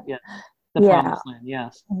something. Yeah. The Yeah. Promised Land,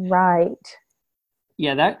 yes. Right.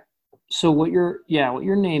 Yeah, so what you're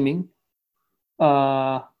naming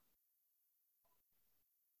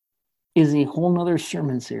is a whole nother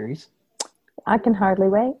sermon series. I can hardly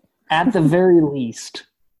wait. At the very least,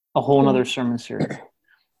 a whole nother sermon series.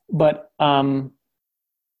 But the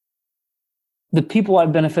people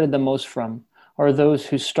I've benefited the most from are those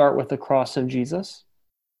who start with the cross of Jesus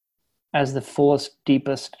as the fullest,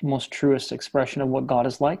 deepest, most truest expression of what God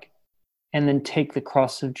is like, and then take the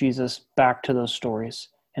cross of Jesus back to those stories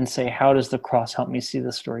and say, how does the cross help me see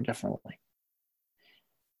this story differently?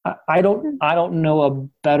 I don't know a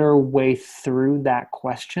better way through that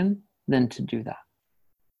question than to do that.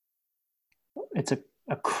 It's a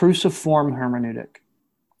cruciform hermeneutic.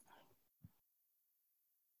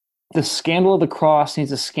 The scandal of the cross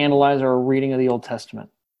needs to scandalize our reading of the Old Testament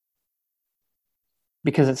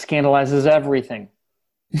because it scandalizes everything.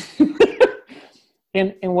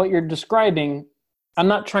 And what you're describing, I'm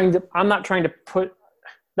not trying to put,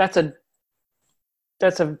 that's a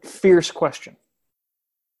fierce question.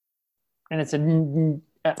 And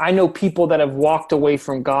I know people that have walked away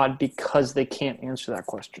from God because they can't answer that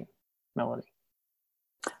question. Melody.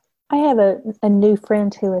 I have a new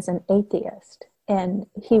friend who is an atheist, and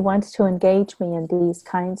he wants to engage me in these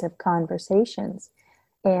kinds of conversations.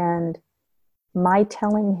 And my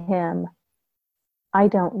telling him I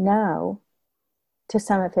don't know to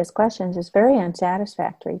some of his questions is very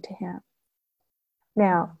unsatisfactory to him.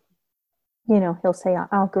 Now, he'll say,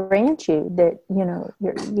 I'll grant you that,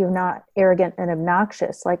 you're not arrogant and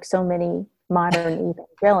obnoxious like so many modern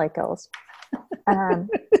evangelicals. And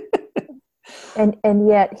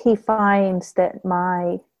yet he finds that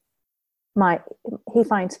he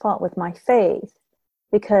finds fault with my faith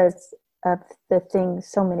because of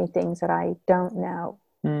so many things that I don't know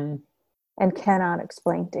and cannot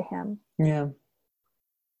explain to him. Yeah.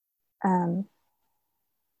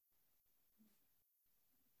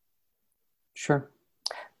 Sure.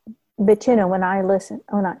 But when I listen,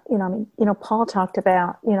 Paul talked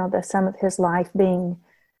about the sum of his life being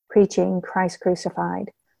preaching Christ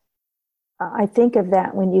crucified. I think of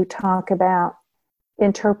that when you talk about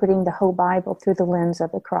interpreting the whole Bible through the lens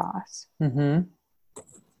of the cross. Mm-hmm.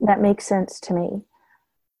 That makes sense to me.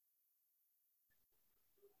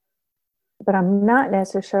 But I'm not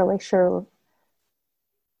necessarily sure.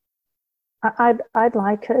 I'd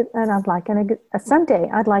like someday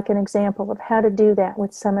I'd like an example of how to do that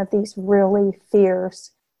with some of these really fierce,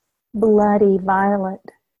 bloody, violent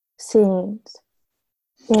scenes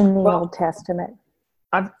in the Old Testament.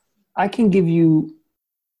 I can give you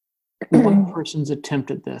one person's attempt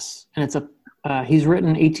at this, and it's he's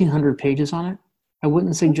written 1,800 pages on it. I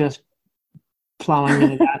wouldn't suggest plowing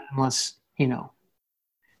into that unless it's not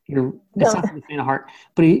for the faint of heart.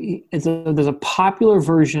 But there's a popular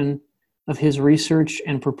version of his research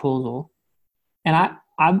and proposal, and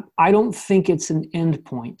I don't think it's an end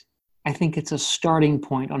point. I think it's a starting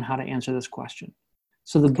point on how to answer this question.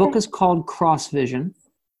 So the book is called Cross Vision.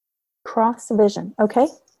 Cross Vision, okay.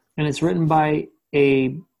 And it's written by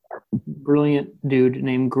a brilliant dude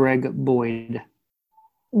named Greg Boyd.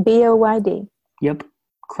 Boyd. Yep,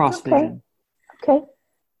 Cross Vision. Okay.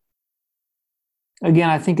 Again,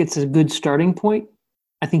 I think it's a good starting point.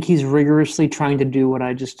 I think he's rigorously trying to do what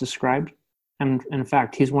I just described. And in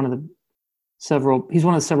fact, he's one of the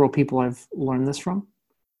several people I've learned this from.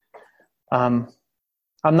 I'm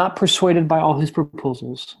not persuaded by all his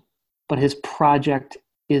proposals, but his project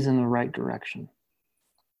is in the right direction.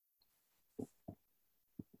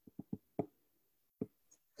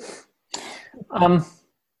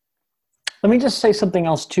 Let me just say something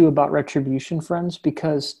else too about retribution, friends,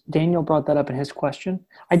 because Daniel brought that up in his question.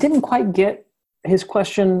 I didn't quite get his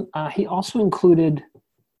question. He also included,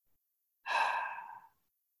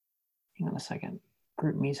 hang on a second,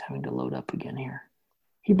 Group Me is having to load up again here.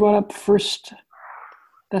 He brought up 2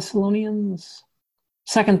 Thessalonians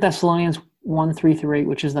 1:3-8,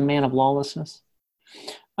 which is the man of lawlessness.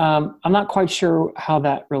 I'm not quite sure how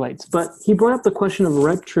that relates, but he brought up the question of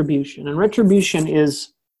retribution, and retribution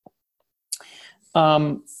is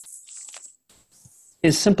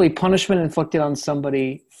simply punishment inflicted on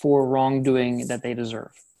somebody for wrongdoing that they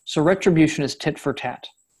deserve. So retribution is tit for tat.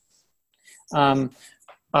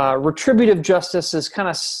 Retributive justice is kind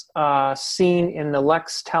of seen in the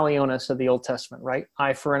lex talionis of the Old Testament, right?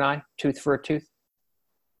 Eye for an eye, tooth for a tooth.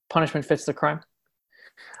 Punishment fits the crime.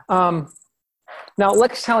 Now,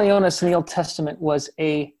 lex talionis in the Old Testament was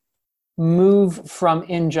a move from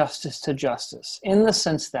injustice to justice, in the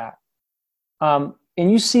sense that, and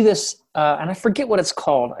you see this, and I forget what it's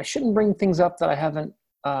called. I shouldn't bring things up that I haven't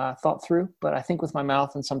thought through, but I think with my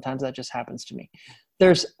mouth, and sometimes that just happens to me.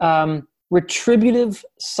 There's retributive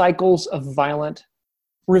cycles of violent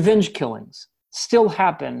revenge killings still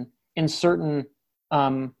happen in certain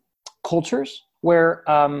cultures where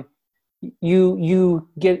you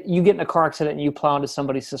get in a car accident and you plow into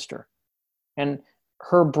somebody's sister, and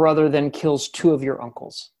her brother then kills 2 of your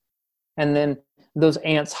uncles, and then those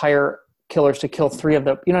aunts hire killers to kill 3 of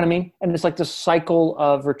them. You know what I mean? And it's like this cycle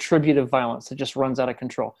of retributive violence that just runs out of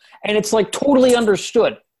control, and it's like totally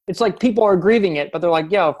understood. It's like people are grieving it, but they're like,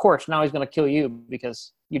 yeah, of course, now he's going to kill you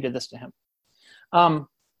because you did this to him.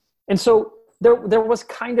 And so there was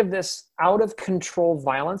kind of this out of control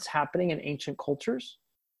violence happening in ancient cultures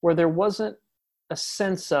where there wasn't a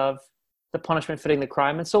sense of the punishment fitting the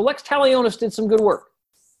crime. And so lex talionis did some good work.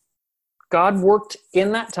 God worked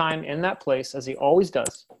in that time, in that place, as he always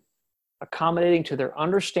does, accommodating to their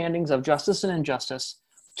understandings of justice and injustice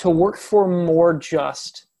to work for more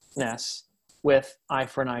justness with eye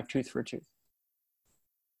for an eye, tooth for a tooth.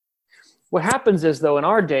 What happens is, though, in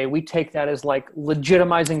our day, we take that as like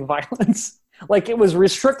legitimizing violence. Like it was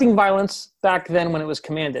restricting violence back then when it was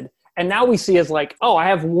commanded. And now we see as like, oh, I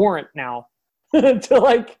have warrant now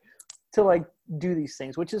to do these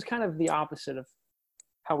things, which is kind of the opposite of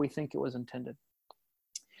how we think it was intended.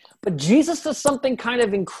 But Jesus does something kind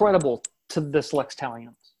of incredible to this lex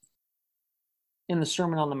talionis in the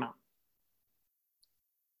Sermon on the Mount.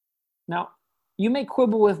 Now, you may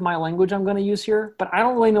quibble with my language I'm going to use here, but I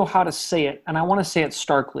don't really know how to say it, and I want to say it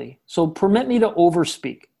starkly. So permit me to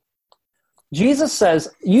overspeak. Jesus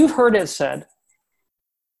says, you've heard it said,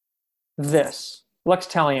 this, lex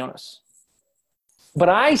talionis. But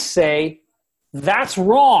I say, that's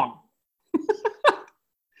wrong.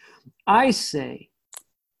 I say,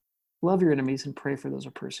 love your enemies and pray for those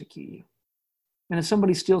who persecute you. And if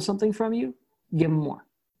somebody steals something from you, give them more.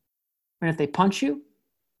 And if they punch you,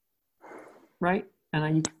 right?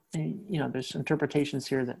 And there's interpretations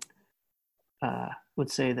here that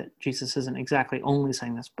would say that Jesus isn't exactly only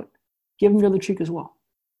saying this, but give them the other cheek as well.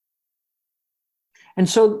 And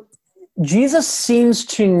so Jesus seems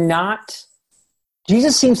to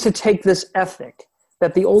take this ethic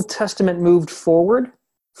that the Old Testament moved forward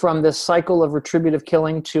from this cycle of retributive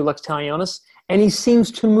killing to lex talionis, and he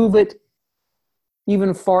seems to move it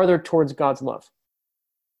even farther towards God's love.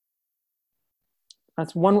 I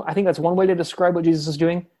think that's one way to describe what Jesus is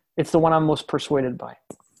doing. It's the one I'm most persuaded by.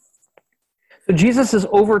 So Jesus is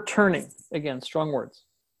overturning, again, strong words,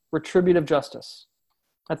 retributive justice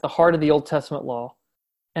at the heart of the Old Testament law,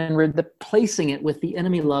 and replacing it with the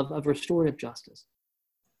enemy love of restorative justice.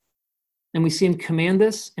 And we see him command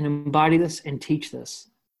this and embody this and teach this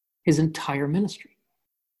his entire ministry.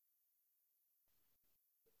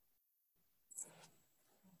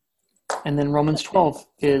 And then Romans 12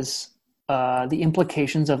 is the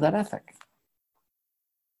implications of that ethic,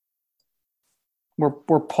 where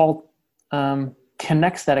Paul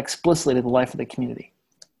connects that explicitly to the life of the community.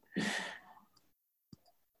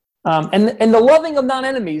 And the loving of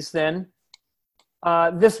non-enemies, then,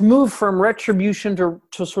 this move from retribution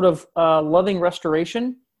to sort of loving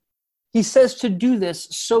restoration, he says to do this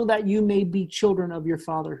so that you may be children of your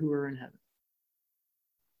Father who are in heaven.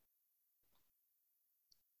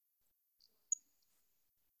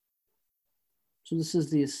 So this is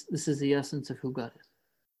the essence of who God is.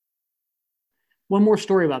 One more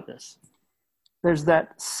story about this. There's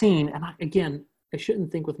that scene, and I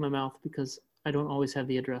shouldn't think with my mouth because I don't always have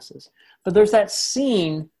the addresses. But there's that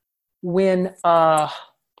scene when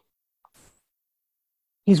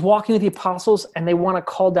he's walking with the apostles and they want to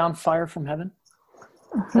call down fire from heaven.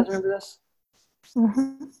 You guys remember this?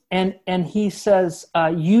 Mm-hmm. And he says,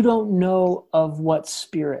 you don't know of what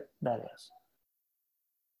spirit that is.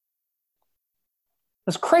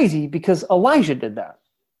 That's crazy because Elijah did that,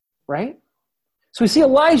 right? So we see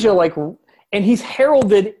Elijah and he's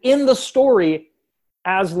heralded in the story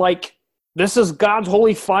as like, this is God's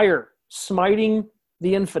holy fire smiting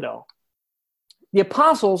the infidel. The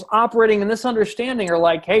apostles operating in this understanding are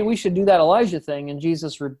like, hey, we should do that Elijah thing. And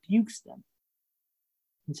Jesus rebukes them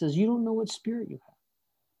and says, you don't know what spirit you have.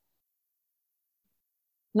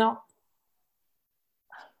 Now,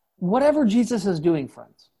 whatever Jesus is doing,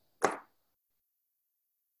 friends,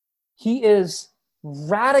 he is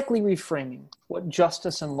radically reframing what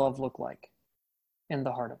justice and love look like in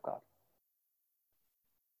the heart of God.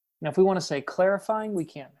 Now, if we want to say clarifying, we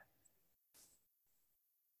can.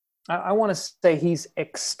 I want to say he's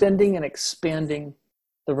extending and expanding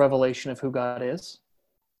the revelation of who God is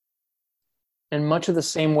in much of the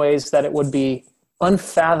same ways that it would be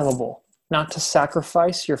unfathomable not to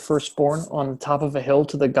sacrifice your firstborn on the top of a hill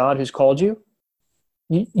to the God who's called you.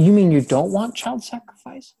 You mean you don't want child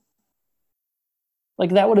sacrifice?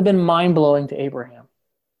 Like that would have been mind-blowing to Abraham.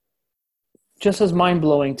 Just as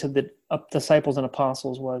mind-blowing to the disciples and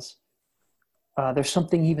apostles was, there's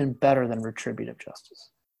something even better than retributive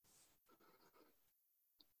justice.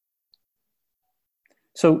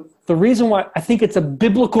 So the reason why I think it's a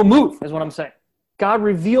biblical move is what I'm saying. God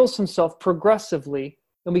reveals himself progressively,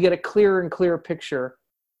 and we get a clearer and clearer picture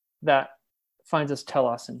that finds us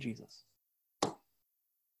telos in Jesus.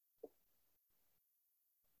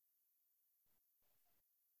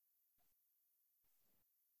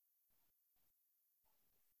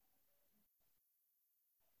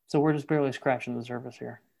 So we're just barely scratching the surface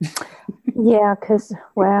here. Yeah, because,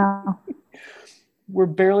 wow. We're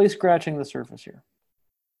barely scratching the surface here.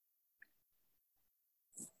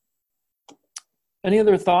 Any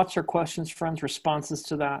other thoughts or questions, friends, responses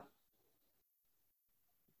to that?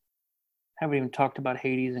 Haven't even talked about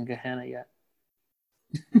Hades and Gehenna yet.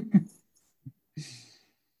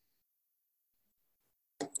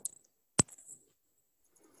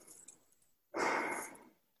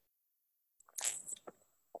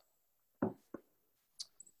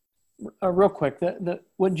 Real quick,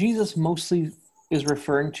 what Jesus mostly is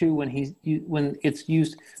referring to when it's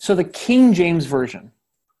used. So the King James Version.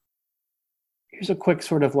 Here's a quick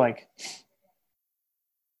sort of like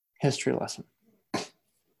history lesson.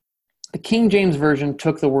 The King James Version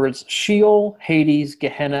took the words Sheol, Hades,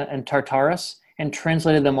 Gehenna, and Tartarus and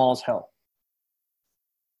translated them all as hell.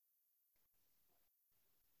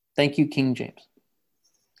 Thank you, King James.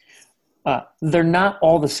 They're not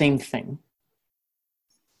all the same thing.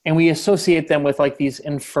 And we associate them with like these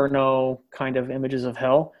inferno kind of images of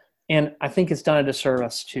hell. And I think it's done a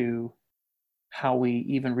disservice to how we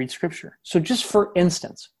even read scripture. So just for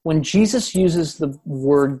instance, when Jesus uses the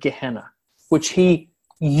word Gehenna, which he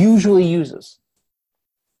usually uses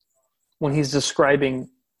when he's describing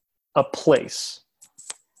a place,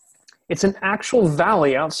 it's an actual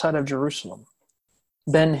valley outside of Jerusalem,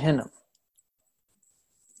 Ben Hinnom.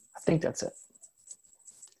 I think that's it.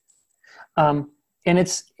 And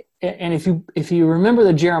if you remember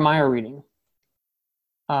the Jeremiah reading,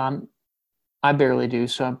 I barely do,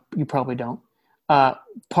 so you probably don't.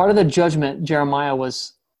 Part of the judgment Jeremiah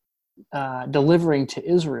was delivering to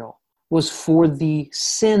Israel was for the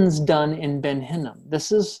sins done in Ben Hinnom.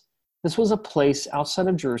 This was a place outside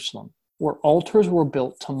of Jerusalem where altars were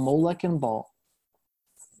built to Molech and Baal,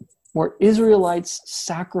 where Israelites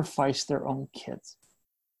sacrificed their own kids.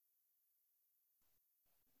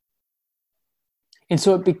 And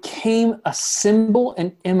so it became a symbol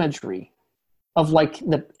and imagery of like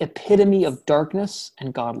the epitome of darkness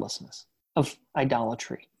and godlessness, of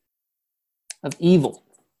idolatry, of evil.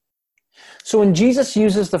 So when Jesus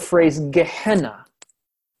uses the phrase Gehenna,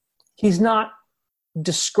 he's not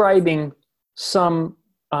describing some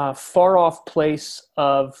far-off place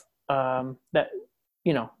of that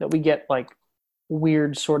we get like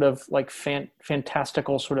weird sort of like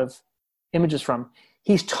fantastical sort of images from.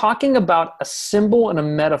 He's talking about a symbol and a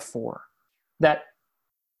metaphor that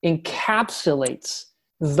encapsulates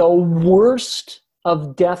the worst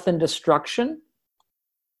of death and destruction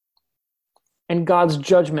and God's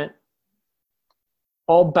judgment,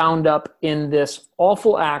 all bound up in this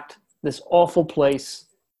awful act, this awful place,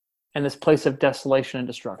 and this place of desolation and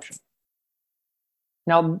destruction.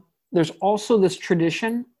 Now, there's also this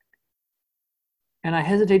tradition, and I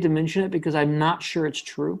hesitate to mention it because I'm not sure it's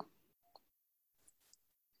true,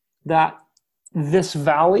 that this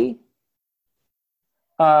valley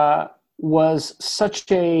was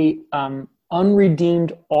such a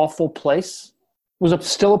unredeemed, awful place, was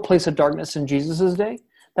still a place of darkness in Jesus' day,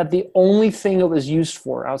 that the only thing it was used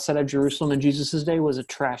for outside of Jerusalem in Jesus' day was a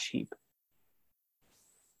trash heap.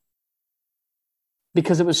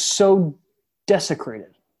 Because it was so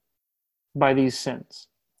desecrated by these sins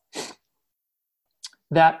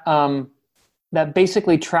that that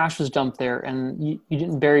basically trash was dumped there, and you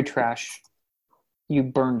didn't bury trash, you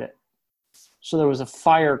burned it. So there was a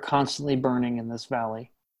fire constantly burning in this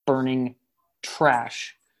valley, burning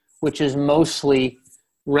trash, which is mostly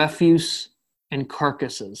refuse and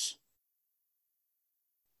carcasses.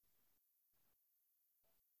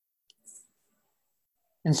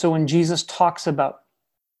 And so when Jesus talks about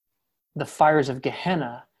the fires of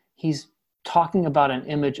Gehenna, he's talking about an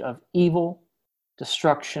image of evil,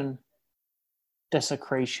 destruction,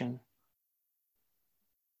 desecration,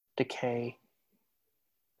 decay.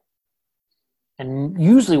 And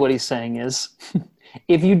usually what he's saying is,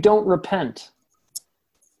 if you don't repent,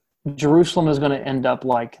 Jerusalem is going to end up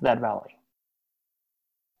like that valley.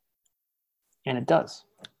 And it does.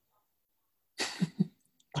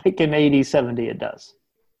 Like in AD 70, it does.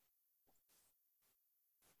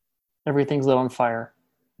 Everything's lit on fire.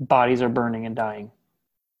 Bodies are burning and dying.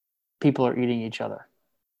 People are eating each other.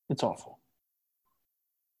 It's awful.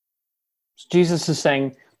 So Jesus is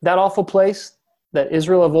saying that awful place that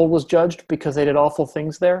Israel of old was judged because they did awful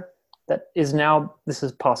things there, that is now, this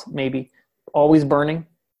is possible, maybe always burning,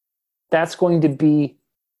 that's going to be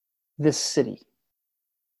this city.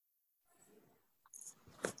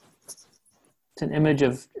 It's an image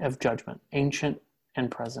of judgment, ancient and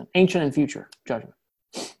present, ancient and future judgment.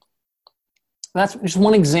 That's just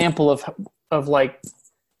one example of like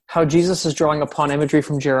how Jesus is drawing upon imagery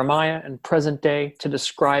from Jeremiah and present day to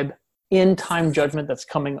describe end-time judgment that's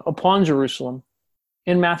coming upon Jerusalem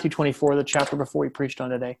in Matthew 24, the chapter before we preached on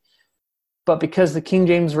today. But because the King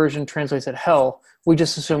James Version translates it hell, we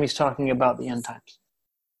just assume he's talking about the end times.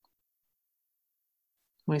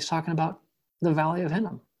 When he's talking about the Valley of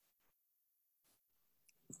Hinnom.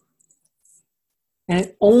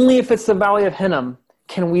 And only if it's the Valley of Hinnom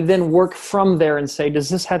can we then work from there and say, does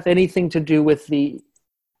this have anything to do with the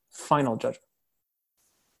final judgment?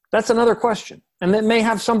 That's another question. And that may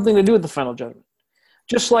have something to do with the final judgment.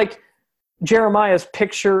 Just like Jeremiah's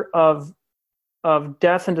picture of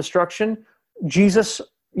death and destruction, Jesus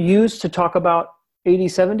used to talk about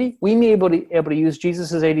AD 70. We may be able to use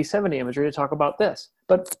Jesus' AD 70 imagery to talk about this.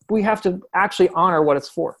 But we have to actually honor what it's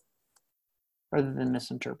for rather than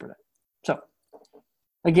misinterpret it. So,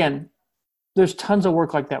 again, there's tons of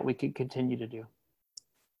work like that we could continue to do.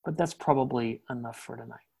 But that's probably enough for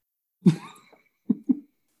tonight.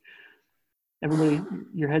 Everybody,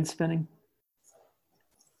 your head spinning?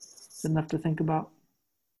 Is enough to think about?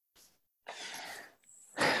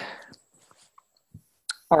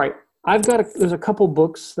 All right. There's a couple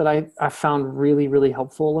books that I found really, really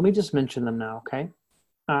helpful. Let me just mention them now, okay?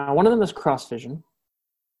 One of them is Cross Vision.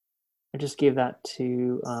 I just gave that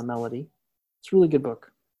to Melody. It's a really good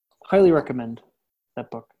book. Highly recommend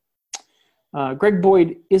that book. Greg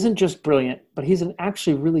Boyd isn't just brilliant, but he's an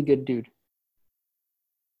actually really good dude.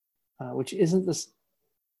 Which isn't this.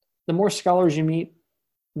 The more scholars you meet,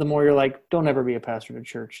 the more you're like, don't ever be a pastor to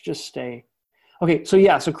church. Just stay. Okay,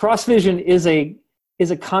 so Cross Vision is a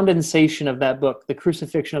condensation of that book, The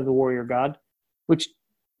Crucifixion of the Warrior God, which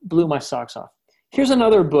blew my socks off. Here's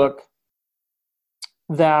another book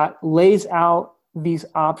that lays out these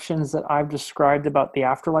options that I've described about the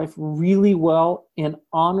afterlife really well and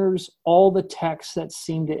honors all the texts that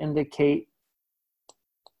seem to indicate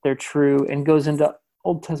they're true and goes into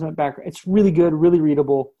Old Testament background. It's really good, really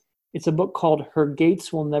readable. It's a book called Her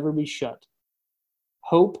Gates Will Never Be Shut.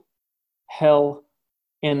 Hope, Hell,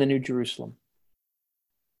 and the New Jerusalem.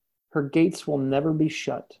 Her gates will never be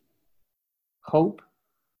shut. Hope,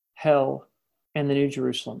 hell, and the New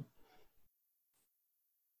Jerusalem.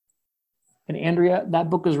 And Andrea, that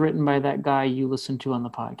book was written by that guy you listened to on the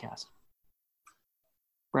podcast,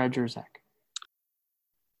 Brad Jerzak.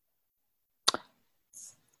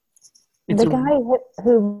 The guy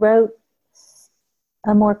who wrote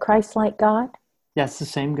A More Christ-Like God? That's the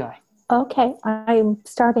same guy. Okay, I'm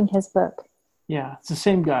starting his book. Yeah, it's the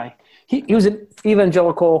same guy. He was an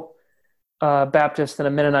evangelical Baptist and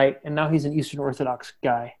a Mennonite, and now he's an Eastern Orthodox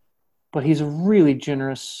guy. But he's a really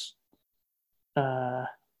generous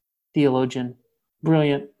theologian,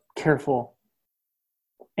 brilliant, careful,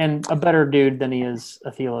 and a better dude than he is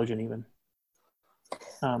a theologian even.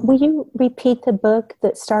 Will you repeat the book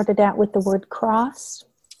that started out with the word cross?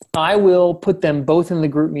 I will put them both in the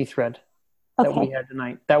GroupMe thread that Okay. we had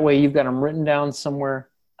tonight. That way you've got them written down somewhere.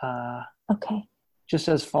 Okay. Just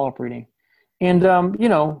as follow-up reading. And,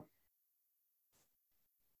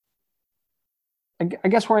 I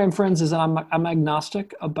guess where I am, friends, is that I'm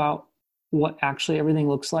agnostic about what actually everything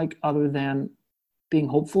looks like, other than being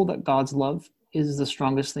hopeful that God's love is the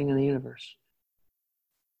strongest thing in the universe.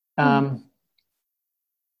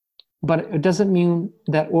 But it doesn't mean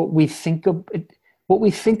that what we think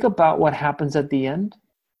about what happens at the end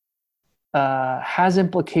has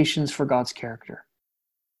implications for God's character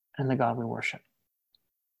and the God we worship.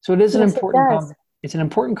 So it is an important. It's an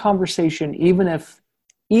important conversation, even if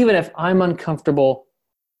I'm uncomfortable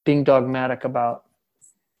being dogmatic about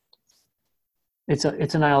it's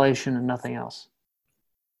annihilation and nothing else.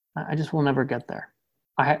 I just will never get there.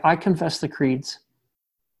 I confess the creeds,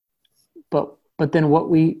 but then what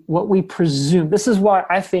we presume. This is why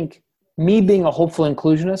I think me being a hopeful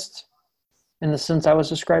inclusionist, in the sense I was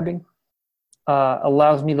describing,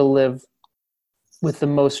 allows me to live with the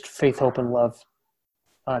most faith, hope, and love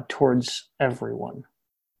towards everyone.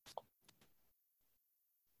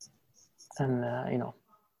 And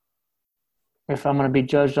if I'm going to be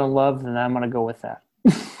judged on love, then I'm going to go with that.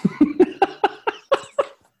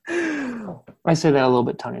 I say that a little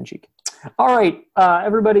bit tongue-in-cheek. All right,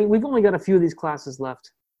 everybody, we've only got a few of these classes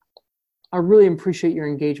left. I really appreciate your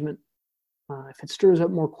engagement. If it stirs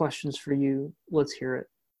up more questions for you, let's hear it.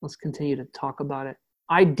 Let's continue to talk about it.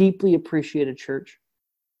 I deeply appreciate a church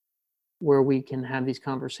where we can have these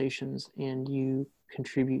conversations and you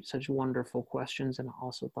contribute such wonderful questions and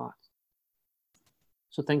also thoughts.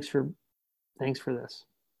 So thanks for this.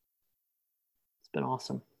 It's been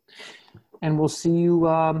awesome. And we'll see you,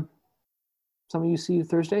 some of you see you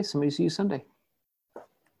Thursday, some of you see you Sunday.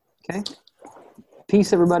 Okay?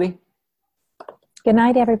 Peace, everybody. Good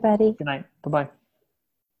night, everybody. Good night. Bye-bye.